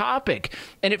on this topic.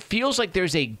 And it feels like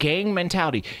there's a gang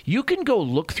mentality. You can go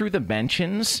look through the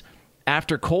mentions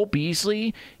after Cole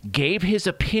Beasley gave his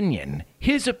opinion,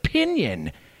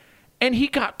 and he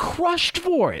got crushed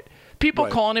for it. People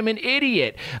calling him an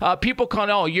idiot. People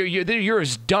calling, you're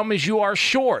as dumb as you are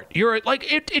short.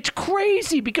 It's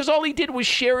crazy because all he did was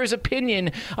share his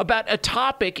opinion about a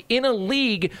topic in a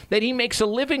league that he makes a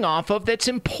living off of that's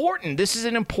important. This is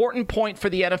an important point for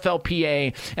the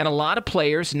NFLPA, and a lot of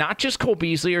players, not just Cole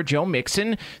Beasley or Joe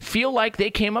Mixon, feel like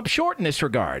they came up short in this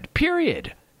regard,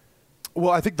 period.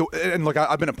 Well, I think,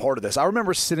 I've been a part of this. I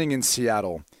remember sitting in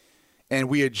Seattle, and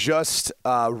we had just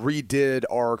redid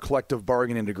our collective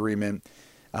bargaining agreement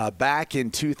back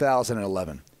in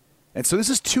 2011. And so this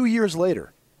is 2 years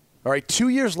later. All right, 2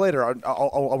 years later,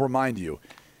 I'll remind you.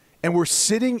 And we're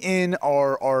sitting in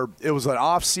it was an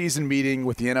off-season meeting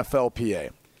with the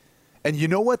NFLPA. And you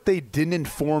know what they didn't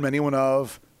inform anyone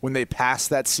of when they passed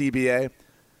that CBA?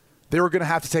 They were going to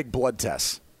have to take blood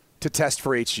tests to test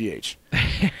for HGH.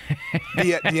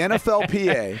 The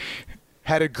NFLPA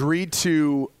had agreed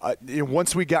to,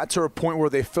 once we got to a point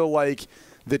where they feel like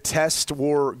the tests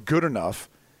were good enough,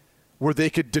 where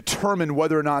they could determine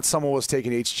whether or not someone was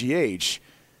taking HGH,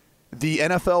 the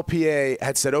NFLPA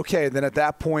had said, okay, then at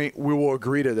that point we will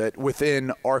agree to that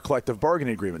within our collective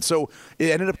bargaining agreement. So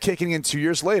it ended up kicking in 2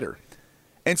 years later.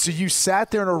 And so you sat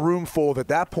there in a room full of, at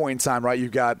that point in time, right,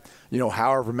 you've got,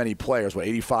 however many players,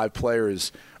 85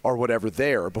 players or whatever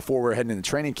there before we're heading into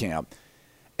training camp.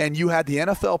 And you had the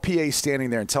NFLPA standing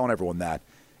there and telling everyone that.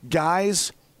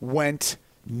 Guys went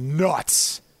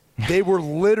nuts. They were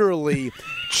literally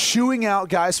chewing out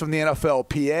guys from the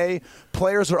NFLPA.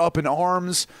 Players are up in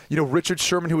arms. Richard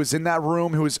Sherman, who was in that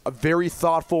room, who was very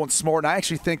thoughtful and smart. And I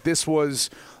actually think this was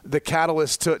the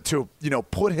catalyst to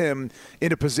put him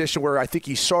in a position where I think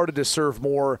he started to serve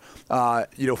more,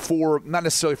 for not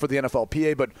necessarily for the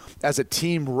NFLPA, but as a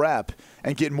team rep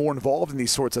and get more involved in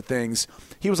these sorts of things.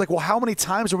 He was like, well, how many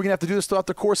times are we going to have to do this throughout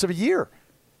the course of a year?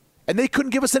 And they couldn't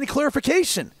give us any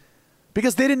clarification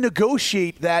because they didn't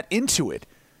negotiate that into it.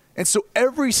 And so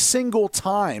every single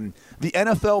time the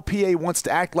NFLPA wants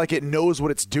to act like it knows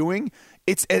what it's doing,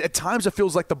 at times it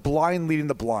feels like the blind leading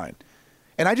the blind.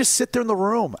 And I just sit there in the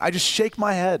room. I just shake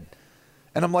my head.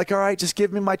 And I'm like, all right, just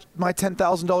give me my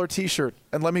 $10,000 T-shirt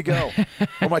and let me go.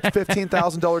 Or my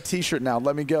 $15,000 T-shirt now,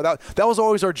 let me go. That was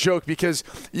always our joke because,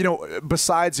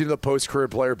 besides the post-career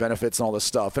player benefits and all this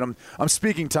stuff, and I'm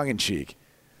speaking tongue-in-cheek,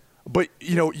 but,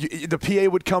 the PA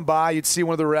would come by, you'd see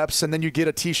one of the reps, and then you'd get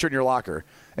a T-shirt in your locker.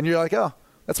 And you're like, oh,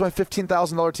 that's my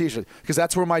 $15,000 T-shirt because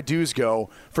that's where my dues go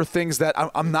for things that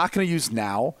I'm not going to use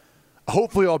now.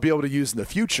 Hopefully I'll be able to use in the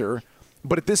future.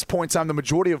 But at this point in time, the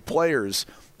majority of players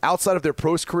outside of their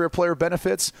post-career player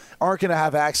benefits aren't going to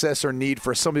have access or need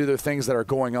for some of the other things that are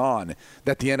going on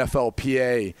that the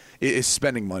NFLPA is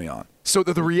spending money on. So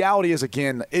the reality is,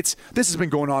 again, this has been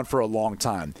going on for a long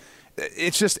time.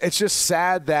 It's just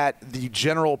sad that the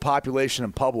general population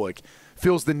and public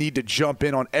feels the need to jump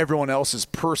in on everyone else's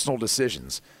personal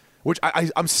decisions, which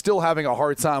I'm still having a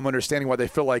hard time understanding why they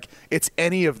feel like it's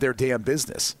any of their damn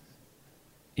business.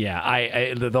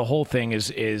 Yeah, the whole thing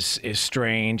is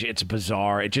strange. It's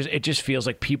bizarre. It just feels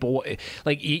like people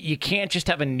you can't just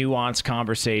have a nuanced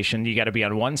conversation. You got to be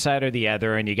on one side or the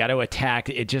other, and you got to attack.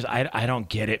 I don't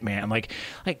get it, man.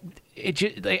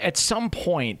 At some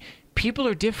point, people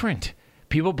are different.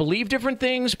 People believe different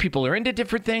things. People are into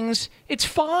different things. It's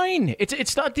fine.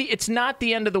 It's not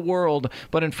the end of the world.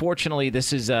 But unfortunately,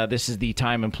 this is the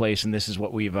time and place, and this is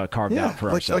what we've carved out for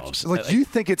ourselves. You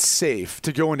think it's safe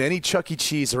to go into any Chuck E.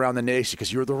 Cheese around the nation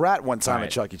because you were the rat one time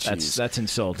at Chuck E. Cheese. That's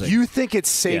insulting. You think it's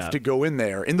safe to go in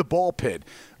there in the ball pit.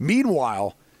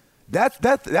 Meanwhile,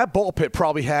 that ball pit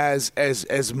probably has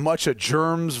as much of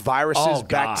germs, viruses,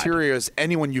 bacteria as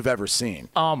anyone you've ever seen.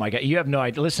 Oh, my God. You have no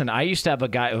idea. Listen, I used to have a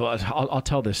guy. I'll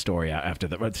tell this story after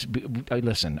that.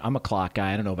 Listen, I'm a clock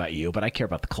guy. I don't know about you, but I care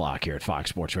about the clock here at Fox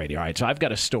Sports Radio. All right, so I've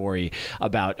got a story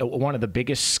about one of the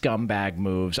biggest scumbag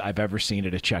moves I've ever seen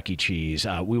at a Chuck E. Cheese.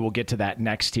 We will get to that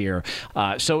next here.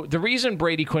 So the reason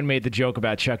Brady Quinn made the joke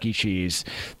about Chuck E. Cheese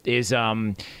is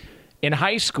in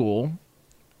high school,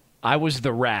 I was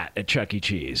the rat at Chuck E.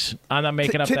 Cheese. I'm not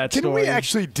making up that story. Can we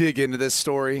actually dig into this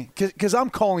story? Because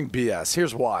I'm calling BS.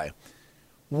 Here's why.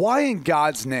 Why in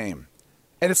God's name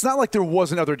And it's not like there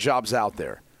wasn't other jobs out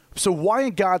there. So why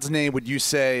in God's name would you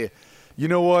say, you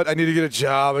know what, I need to get a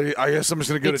job. I guess I'm just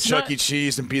going to go to Chuck E.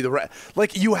 Cheese and be the rat.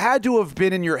 Like, you had to have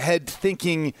been in your head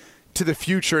thinking to the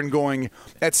future and going,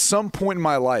 at some point in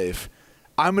my life,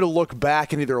 I'm going to look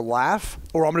back and either laugh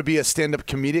or I'm going to be a stand-up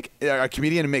comedian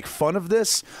and make fun of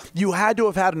this. You had to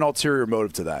have had an ulterior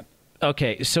motive to that.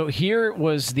 Okay, so here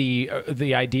was the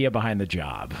idea behind the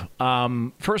job.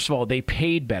 First of all, they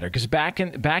paid better because back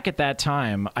at that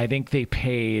time, I think they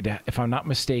paid, if I'm not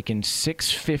mistaken,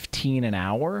 $6.15 an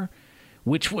hour,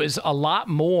 which was a lot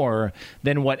more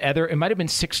than what it might have been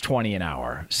 $6.20 an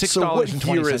hour. $6.20 So what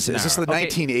year is this? Is this the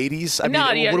 1980s? I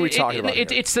mean, what are we talking about here?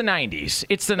 It's the 90s.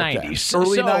 It's the 90s.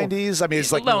 Early 90s? I mean,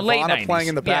 it's like Nirvana playing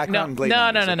in the background.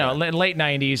 No. Late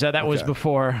 90s. That was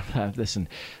before. Listen,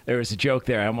 there was a joke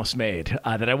there I almost made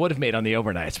that I would have made on the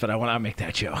overnights, but I will not make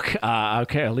that joke.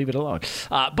 Okay, I'll leave it alone.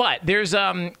 But there's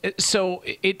so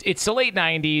it's the late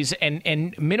 90s,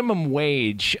 and minimum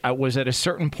wage was at a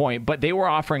certain point, but they were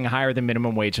offering higher than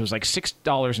minimum wage. It was like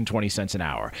 $6.20 an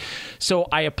hour. So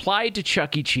I applied to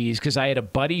Chuck E. Cheese because I had a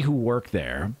buddy who worked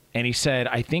there. And he said,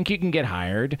 I think you can get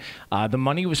hired. The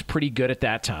money was pretty good at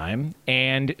that time.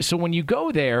 And so when you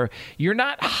go there, you're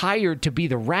not hired to be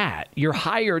the rat. You're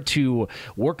hired to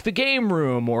work the game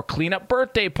room or clean up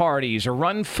birthday parties or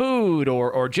run food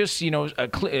or just,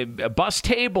 bus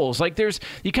tables. Like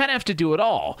you kind of have to do it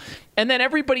all. And then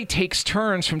everybody takes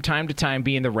turns from time to time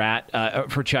being the rat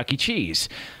for Chuck E. Cheese.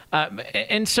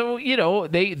 And so,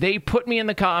 they put me in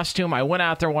the costume. I went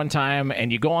out there one time,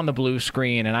 and you go on the blue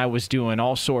screen, and I was doing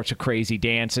all sorts of crazy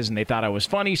dances, and they thought I was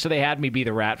funny, so they had me be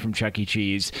the rat from Chuck E.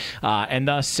 Cheese. And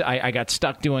thus, I got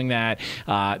stuck doing that.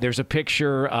 There's a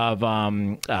picture of,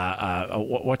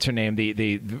 what's her name?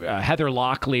 The Heather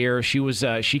Locklear.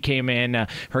 She came in.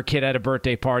 Her kid had a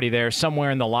birthday party there. Somewhere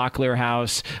in the Locklear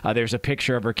house, there's a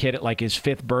picture of her kid at, like, his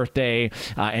 5th birthday,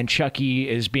 and Chucky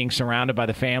is being surrounded by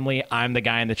the family. I'm the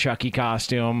guy in the Chucky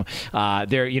costume. I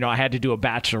had to do a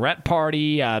bachelorette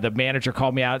party. The manager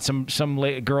called me out.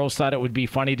 Some girls thought it would be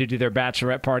funny to do their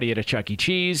bachelorette party at a Chuck E.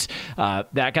 Cheese.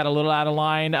 That got a little out of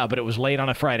line, but it was late on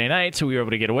a Friday night, so we were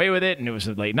able to get away with it, and it was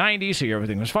the late 90s, so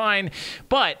everything was fine.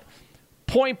 But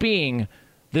point being,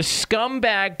 the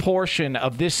scumbag portion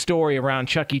of this story around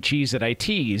Chuck E. Cheese that I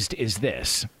teased is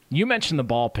this. You mentioned the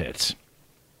ball pits.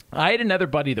 I had another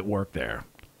buddy that worked there.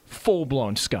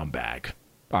 Full-blown scumbag.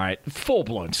 All right,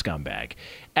 full-blown scumbag.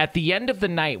 At the end of the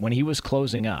night when he was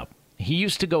closing up, he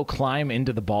used to go climb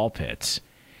into the ball pits,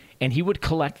 and he would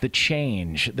collect the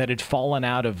change that had fallen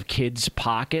out of kids'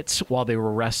 pockets while they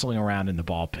were wrestling around in the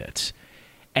ball pits.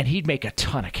 And he'd make a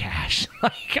ton of cash.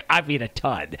 A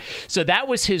ton. So that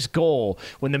was his goal.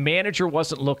 When the manager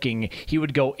wasn't looking, he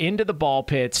would go into the ball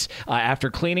pits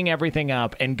after cleaning everything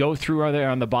up and go through there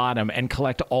on the bottom and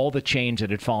collect all the change that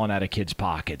had fallen out of kids'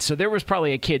 pockets. So there was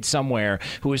probably a kid somewhere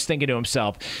who was thinking to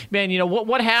himself, man,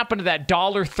 what happened to that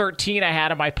 $1.13 I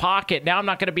had in my pocket? Now I'm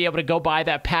not going to be able to go buy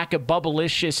that pack of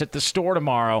Bubblicious at the store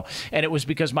tomorrow. And it was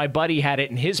because my buddy had it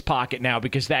in his pocket now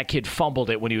because that kid fumbled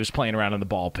it when he was playing around in the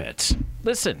ball pits.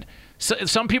 Listen, so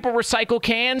some people recycle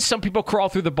cans. Some people crawl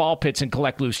through the ball pits and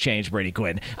collect loose change, Brady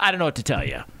Quinn. I don't know what to tell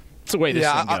you. It's the way this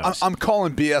thing goes. I'm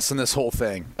calling BS in this whole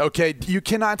thing. Okay, you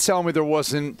cannot tell me there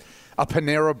wasn't a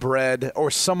Panera Bread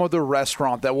or some other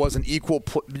restaurant that wasn't equal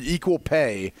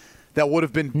pay that would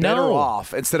have been better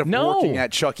off instead of working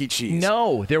at Chuck E. Cheese.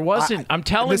 No, there wasn't. I'm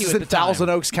telling you, this is in Thousand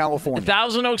Oaks, California.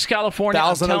 Thousand Oaks, California.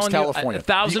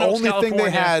 The only thing they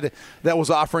had that was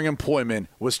offering employment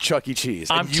was Chuck E.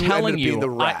 Cheese. I'm telling you, the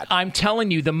rat. I'm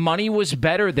telling you, the money was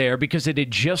better there because it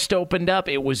had just opened up.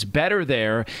 It was better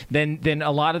there than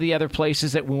a lot of the other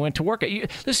places that we went to work at.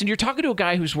 Listen, you're talking to a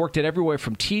guy who's worked at everywhere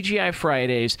from TGI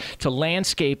Fridays to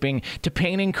landscaping to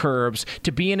painting curbs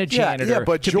to being a janitor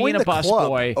to being a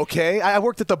busboy. Okay. I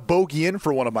worked at the Bogey Inn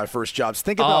for one of my first jobs.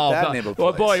 Think about that name of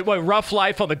a place. Boy, rough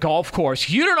life on the golf course.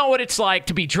 You don't know what it's like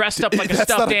to be dressed up like a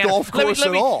stuffed animal. That's not a golf course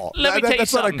at all.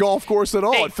 That's not a golf course at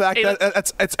all. In fact,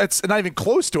 it's not even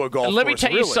close to a golf course. Let me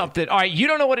tell you something. All right, you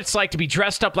don't know what it's like to be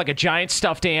dressed up like a giant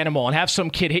stuffed animal and have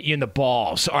some kid hit you in the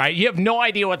balls. All right, you have no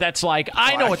idea what that's like.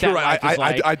 I know what that life is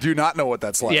like. I do not know what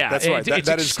that's like. Yeah, that's right. It's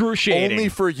that excruciating. Is only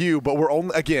for you, but we're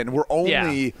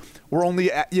only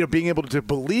being able to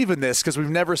believe in this because we've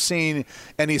never seen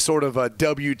any sort of a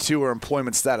W-2 or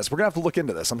employment status. We're going to have to look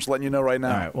into this. I'm just letting you know right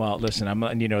now. All right. Well, listen, I'm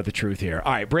letting you know the truth here.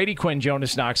 All right. Brady Quinn,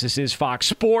 Jonas Knox. This is Fox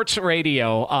Sports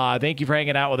Radio. Thank you for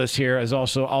hanging out with us here, as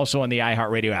also on the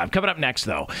iHeartRadio app. Coming up next,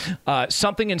 though,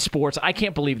 something in sports. I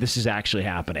can't believe this is actually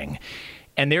happening.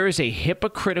 And there is a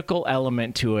hypocritical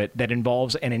element to it that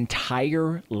involves an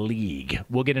entire league.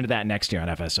 We'll get into that next year on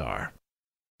FSR.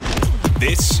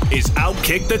 This is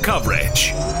Outkick the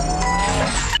Coverage.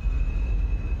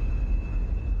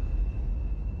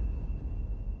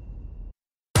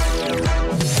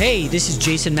 Hey, this is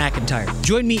Jason McIntyre.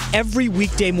 Join me every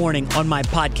weekday morning on my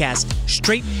podcast,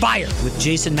 Straight Fire with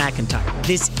Jason McIntyre.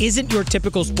 This isn't your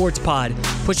typical sports pod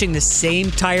pushing the same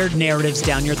tired narratives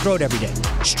down your throat every day.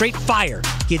 Straight Fire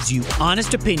gives you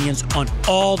honest opinions on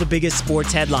all the biggest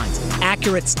sports headlines,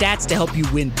 accurate stats to help you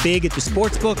win big at the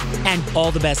sportsbook, and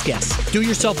all the best guests. Do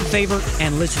yourself a favor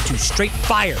and listen to Straight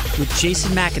Fire with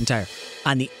Jason McIntyre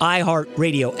on the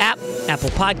iHeartRadio app,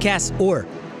 Apple Podcasts, or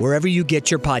wherever you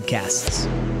get your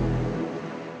podcasts.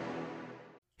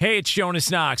 Hey, it's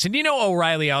Jonas Knox, and you know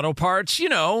O'Reilly Auto Parts, you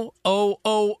know,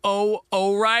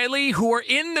 O'Reilly, who are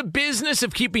in the business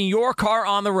of keeping your car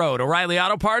on the road. O'Reilly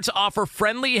Auto Parts offer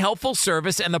friendly, helpful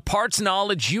service and the parts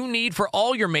knowledge you need for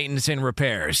all your maintenance and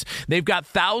repairs. They've got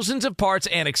thousands of parts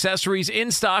and accessories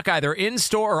in stock, either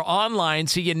in-store or online,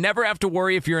 so you never have to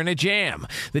worry if you're in a jam.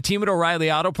 The team at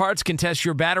O'Reilly Auto Parts can test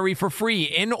your battery for free,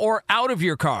 in or out of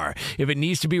your car. If it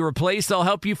needs to be replaced, they'll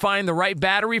help you find the right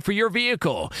battery for your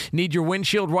vehicle. Need your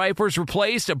windshield wipers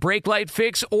replaced, a brake light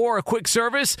fix, or a quick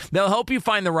service? They'll help you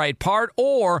find the right part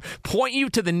or point you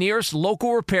to the nearest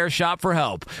local repair shop for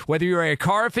help. Whether you're a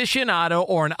car aficionado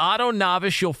or an auto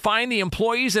novice, you'll find the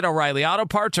employees at O'Reilly Auto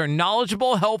Parts are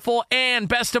knowledgeable, helpful, and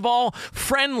best of all,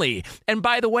 friendly. And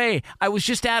by the way, I was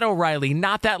just at O'Reilly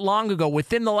not that long ago,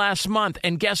 within the last month,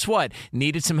 and guess what?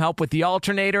 Needed some help with the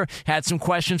alternator, had some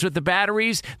questions with the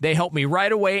batteries. They helped me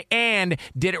right away and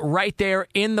did it right there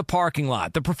in the parking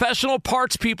lot. The professional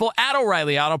parts people at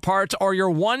O'Reilly Auto Parts are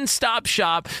your one-stop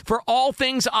shop for all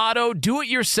things auto,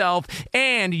 do-it-yourself,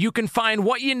 and you can find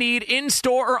what you need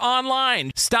in-store or online.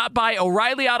 Stop by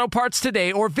O'Reilly Auto Parts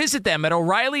today or visit them at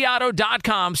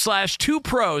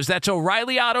O'ReillyAuto.com/2pros. That's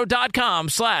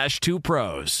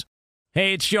O'ReillyAuto.com/2pros.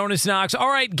 Hey, it's Jonas Knox. All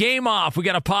right, game off. We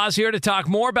got to pause here to talk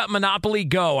more about Monopoly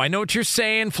Go. I know what you're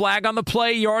saying, flag on the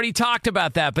play. You already talked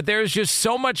about that, but there's just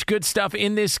so much good stuff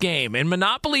in this game. In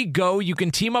Monopoly Go, you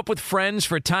can team up with friends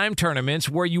for time tournaments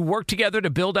where you work together to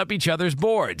build up each other's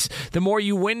boards. The more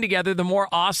you win together, the more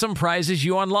awesome prizes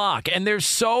you unlock, and there's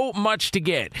so much to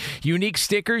get. Unique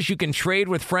stickers you can trade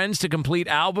with friends to complete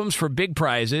albums for big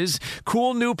prizes,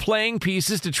 cool new playing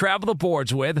pieces to travel the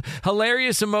boards with,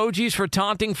 hilarious emojis for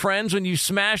taunting friends when you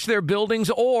smash their buildings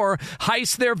or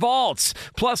heist their vaults.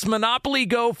 Plus, Monopoly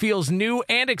Go feels new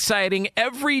and exciting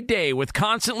every day with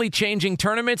constantly changing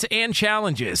tournaments and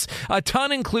challenges. A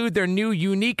ton include their new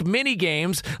unique mini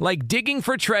games like digging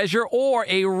for treasure or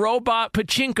a robot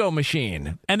pachinko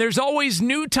machine. And there's always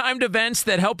new timed events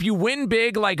that help you win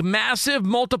big, like massive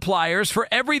multipliers for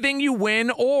everything you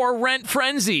win or rent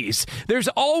frenzies. There's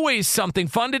always something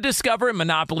fun to discover in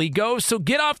Monopoly Go, so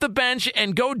get off the bench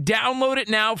and go download it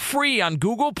now free on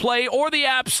Google Play or the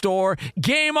App Store.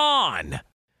 Game on!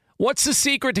 What's the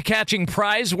secret to catching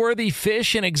prize-worthy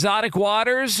fish in exotic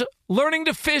waters? Learning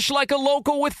to fish like a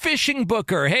local with Fishing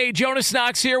Booker. Hey, Jonas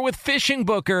Knox here with Fishing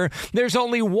Booker. There's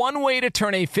only one way to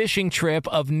turn a fishing trip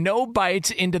of no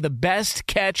bites into the best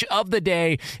catch of the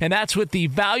day, and that's with the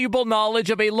valuable knowledge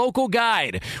of a local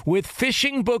guide. With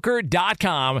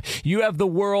FishingBooker.com, you have the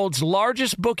world's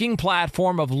largest booking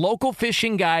platform of local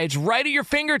fishing guides right at your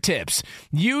fingertips.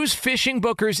 Use Fishing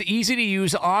Booker's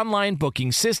easy-to-use online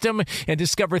booking system and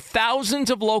discover thousands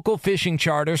of local fishing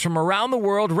charters from around the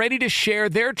world ready to share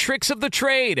their tricks of the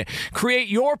trade. Create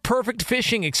your perfect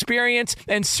fishing experience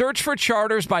and search for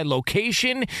charters by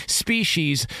location,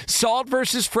 species, salt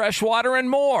versus freshwater, and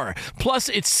more. Plus,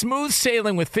 it's smooth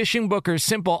sailing with Fishing Booker's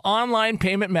simple online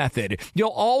payment method. You'll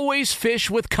always fish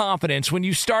with confidence when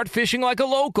you start fishing like a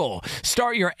local.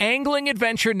 Start your angling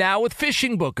adventure now with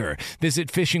Fishing Booker.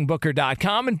 Visit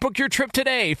FishingBooker.com and book your trip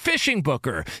today. Fishing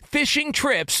Booker. Fishing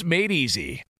trips made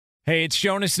easy. Hey, it's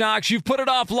Jonas Knox. You've put it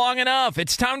off long enough.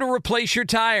 It's time to replace your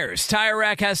tires. Tire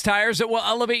Rack has tires that will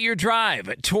elevate your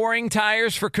drive. Touring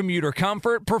tires for commuter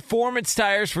comfort, performance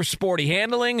tires for sporty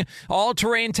handling,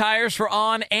 all-terrain tires for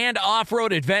on- and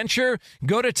off-road adventure.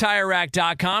 Go to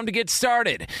TireRack.com to get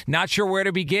started. Not sure where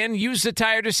to begin? Use the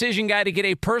Tire Decision Guide to get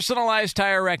a personalized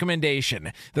tire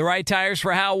recommendation. The right tires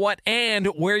for how, what, and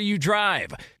where you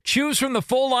drive. Choose from the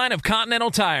full line of Continental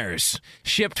tires.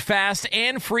 Shipped fast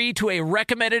and free to a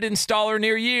recommended installer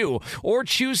near you. Or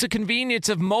choose the convenience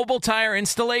of mobile tire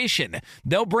installation.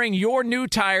 They'll bring your new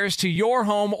tires to your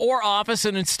home or office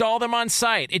and install them on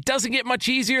site. It doesn't get much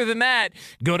easier than that.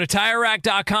 Go to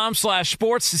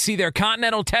TireRack.com/sports to see their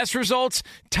Continental test results,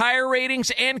 tire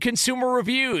ratings, and consumer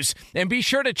reviews. And be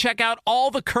sure to check out all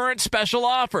the current special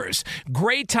offers.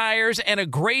 Great tires and a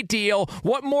great deal.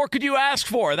 What more could you ask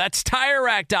for? That's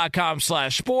TireRack.com/sports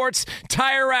TireRack.com/sports.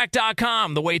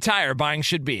 TireRack.com, the way tire buying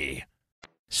should be.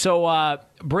 So,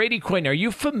 Brady Quinn, are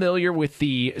you familiar with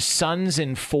the Sons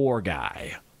in 4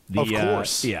 guy? Of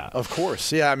course. Yeah. Of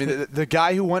course. Yeah, I mean, the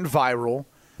guy who went viral.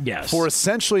 Yes. For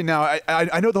essentially now,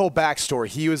 I know the whole backstory.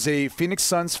 He was a Phoenix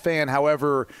Suns fan.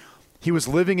 However, he was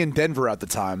living in Denver at the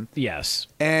time. Yes.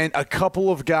 And a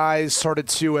couple of guys started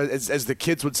to, as the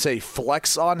kids would say,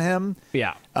 flex on him.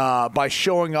 Yeah. By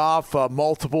showing off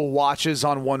multiple watches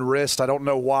on one wrist. I don't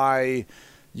know why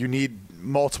you need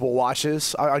multiple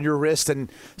watches on your wrist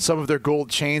and some of their gold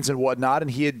chains and whatnot. And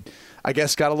he had, I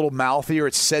guess, got a little mouthy or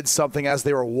it said something as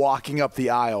they were walking up the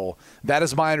aisle. That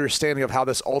is my understanding of how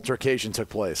this altercation took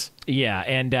place. Yeah,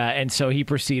 and so he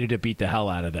proceeded to beat the hell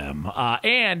out of them.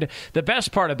 And the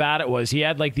best part about it was he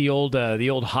had like the old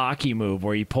hockey move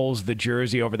where he pulls the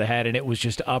jersey over the head, and it was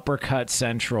just uppercut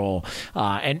central,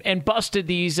 and busted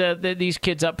these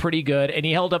kids up pretty good. And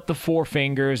he held up the 4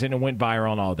 fingers, and it went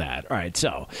viral and all that. All right,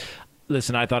 so.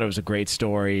 Listen, I thought it was a great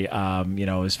story. It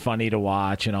was funny to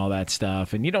watch and all that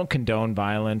stuff. And you don't condone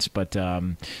violence, but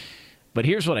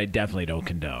here's what I definitely don't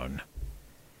condone.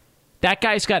 That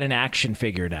guy's got an action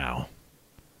figure now.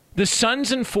 The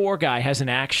Sons in 4 guy has an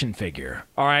action figure.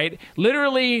 All right,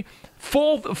 literally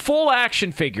full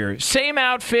action figure, same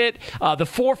outfit. The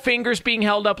 4 fingers being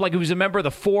held up like he was a member of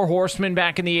the 4 Horsemen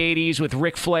back in the '80s with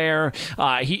Ric Flair.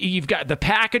 You've got the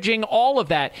packaging, all of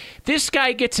that. This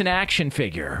guy gets an action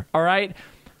figure. All right,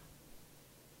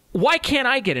 why can't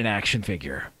I get an action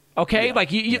figure? Okay,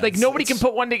 yeah, like nobody can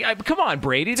put one together. Come on,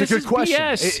 Brady. This is question.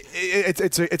 BS.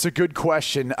 It's a good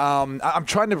question. I'm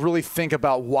trying to really think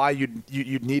about why you'd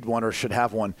need one or should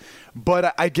have one.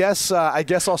 But I guess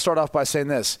I'll start off by saying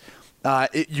this.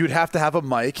 You'd have to have a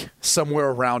mic somewhere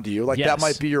around you. Like that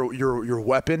might be your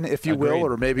weapon, if you will,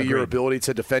 or maybe your ability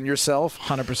to defend yourself.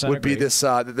 100% would be this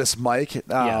mic.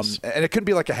 Yes. And it couldn't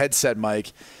be like a headset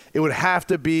mic. It would have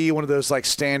to be one of those like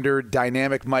standard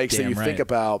dynamic mics that you think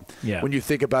about when you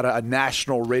think about a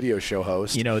national radio show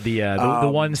host. You know, the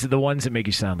ones that make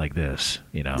you sound like this.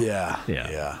 You know.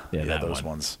 Yeah. Those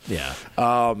ones. Yeah.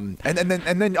 And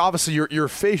then obviously your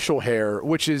facial hair,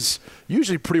 which is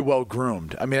usually pretty well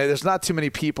groomed. I mean, there's not too many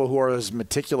people who are as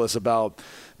meticulous about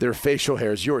their facial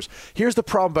hair as yours. Here's the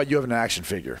problem about you having an action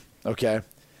figure. Okay,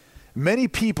 many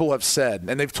people have said,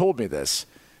 and they've told me this.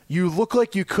 You look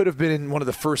like you could have been in one of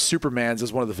the first Supermans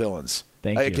as one of the villains.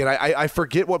 Thank you. Again, I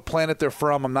forget what planet they're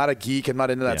from. I'm not a geek. I'm not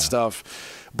into that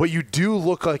stuff. But you do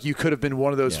look like you could have been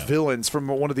one of those villains from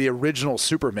one of the original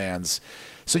Supermans.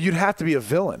 So you'd have to be a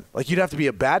villain. Like you'd have to be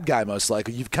a bad guy most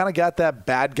likely. You've kind of got that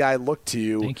bad guy look to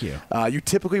you. Thank you. You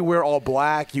typically wear all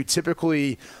black. You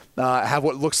typically have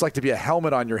what looks like to be a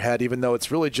helmet on your head, even though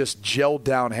it's really just gelled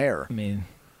down hair. I mean,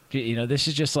 you know, this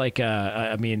is just like,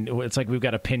 it's like we've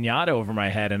got a piñata over my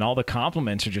head and all the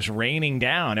compliments are just raining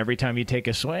down every time you take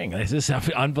a swing. This is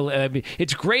unbelievable. I mean,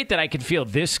 it's great that I can feel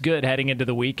this good heading into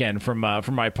the weekend from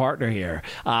my partner here.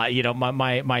 My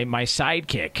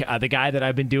sidekick, the guy that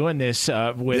I've been doing this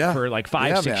with for like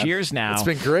 5-6 years now. It's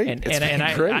been great.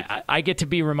 I get to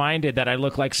be reminded that I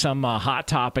look like some Hot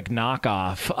Topic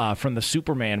knockoff from the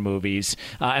Superman movies.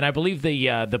 And I believe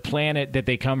the planet that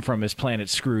they come from is Planet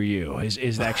Screw You,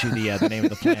 is actually the name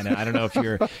of the planet. I don't know if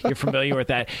you're familiar with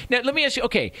that. Now, let me ask you.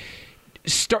 Okay,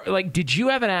 did you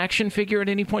have an action figure at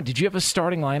any point? Did you have a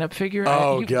starting lineup figure?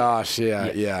 Gosh,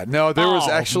 yeah. No, there was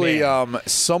actually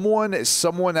someone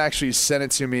actually sent it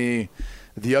to me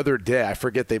the other day. I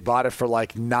forget, they bought it for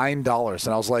like $9,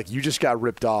 and I was like, "You just got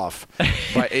ripped off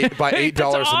by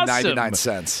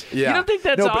 $8.99." Yeah, you don't think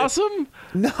that's awesome?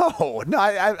 No,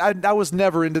 I was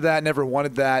never into that. Never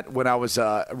wanted that when I was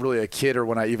really a kid, or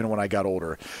when I got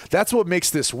older. That's what makes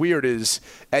this weird. Is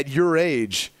at your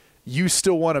age, you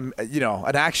still want an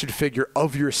action figure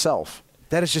of yourself.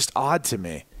 That is just odd to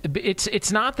me.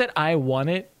 It's not that I want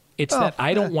it. It's that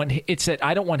I don't want. It's that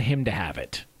I don't want him to have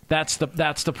it. That's the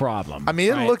problem. I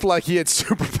mean, it looked like he had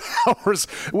superpowers.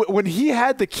 When he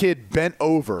had the kid bent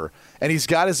over and he's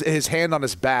got his hand on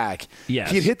his back,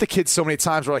 yes. He had hit the kid so many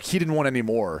times where he didn't want any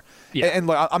more. Yeah.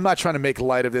 And I'm not trying to make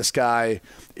light of this guy,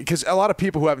 because a lot of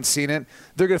people who haven't seen it,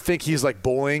 they're going to think he's like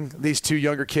bullying these 2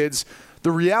 younger kids.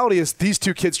 The reality is these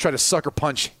 2 kids tried to sucker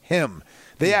punch him.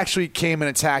 They actually came and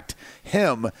attacked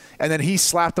him, and then he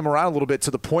slapped them around a little bit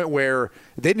to the point where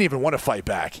they didn't even want to fight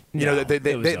back.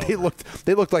 They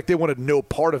looked like they wanted no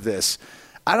part of this.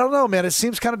 I don't know, man. It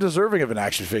seems kind of deserving of an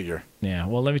action figure. Yeah.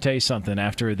 Well, let me tell you something.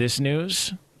 After this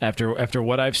news, After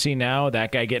what I've seen now,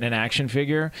 that guy getting an action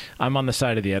figure, I'm on the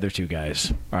side of the other two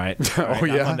guys. All right. Oh,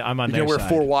 yeah? I'm on their side. You wear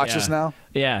 4 watches now?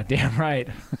 Yeah, damn right.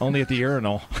 Only at the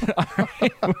urinal. All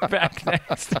right, we're back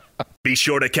next. Be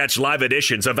sure to catch live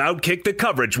editions of Outkick the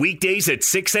Coverage weekdays at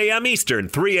 6 a.m. Eastern,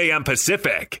 3 a.m.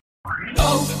 Pacific.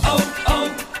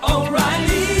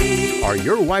 O'Reilly. Are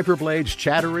your wiper blades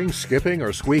chattering, skipping,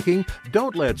 or squeaking?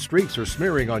 Don't let streaks or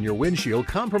smearing on your windshield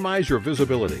compromise your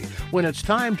visibility. When it's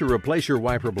time to replace your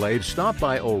wiper blades, stop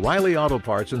by O'Reilly Auto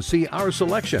Parts and see our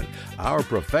selection. Our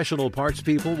professional parts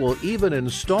people will even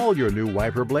install your new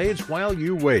wiper blades while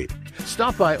you wait.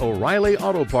 Stop by O'Reilly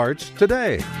Auto Parts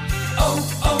today.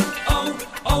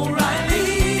 O'Reilly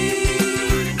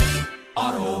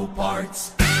Auto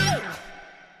Parts.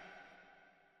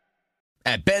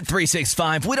 At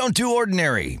Bet365, we don't do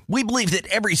ordinary. We believe that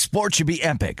every sport should be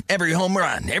epic. Every home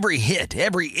run, every hit,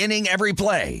 every inning, every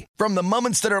play. From the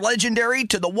moments that are legendary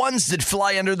to the ones that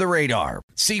fly under the radar.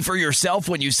 See for yourself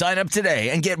when you sign up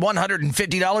today and get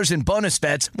 $150 in bonus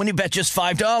bets when you bet just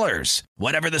 $5.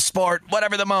 Whatever the sport,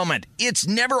 whatever the moment, it's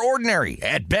never ordinary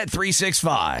at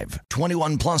Bet365.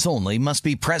 21 plus only. Must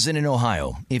be present in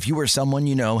Ohio. If you or someone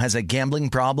you know has a gambling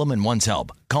problem and wants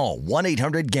help, call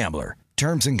 1-800-GAMBLER.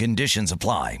 Terms and conditions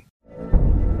apply.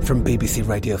 From BBC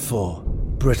Radio 4,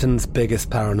 Britain's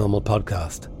biggest paranormal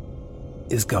podcast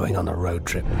is going on a road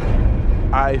trip.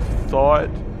 I thought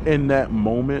in that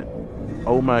moment,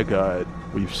 oh my God,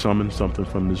 we've summoned something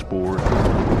from this board.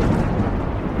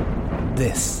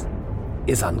 This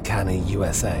is Uncanny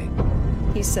USA.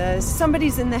 He says,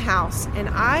 somebody's in the house, and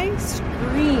I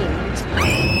screamed.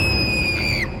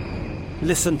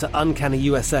 Listen to Uncanny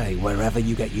USA wherever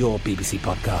you get your BBC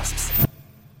podcasts,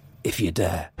 if you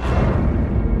dare.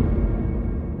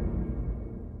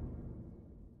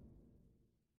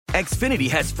 Xfinity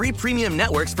has free premium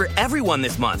networks for everyone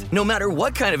this month, no matter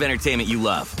what kind of entertainment you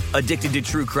love. Addicted to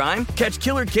true crime? Catch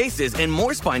killer cases and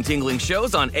more spine-tingling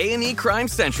shows on A&E Crime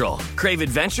Central. Crave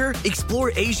adventure?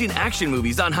 Explore Asian action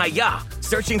movies on Hi-YAH.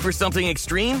 Searching for something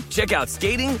extreme? Check out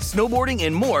skating, snowboarding,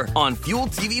 and more on Fuel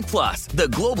TV Plus, the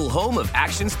global home of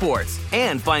action sports.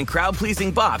 And find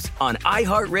crowd-pleasing bops on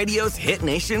iHeartRadio's Hit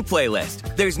Nation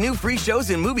playlist. There's new free shows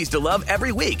and movies to love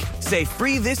every week. Say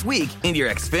free this week in your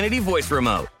Xfinity voice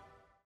remote.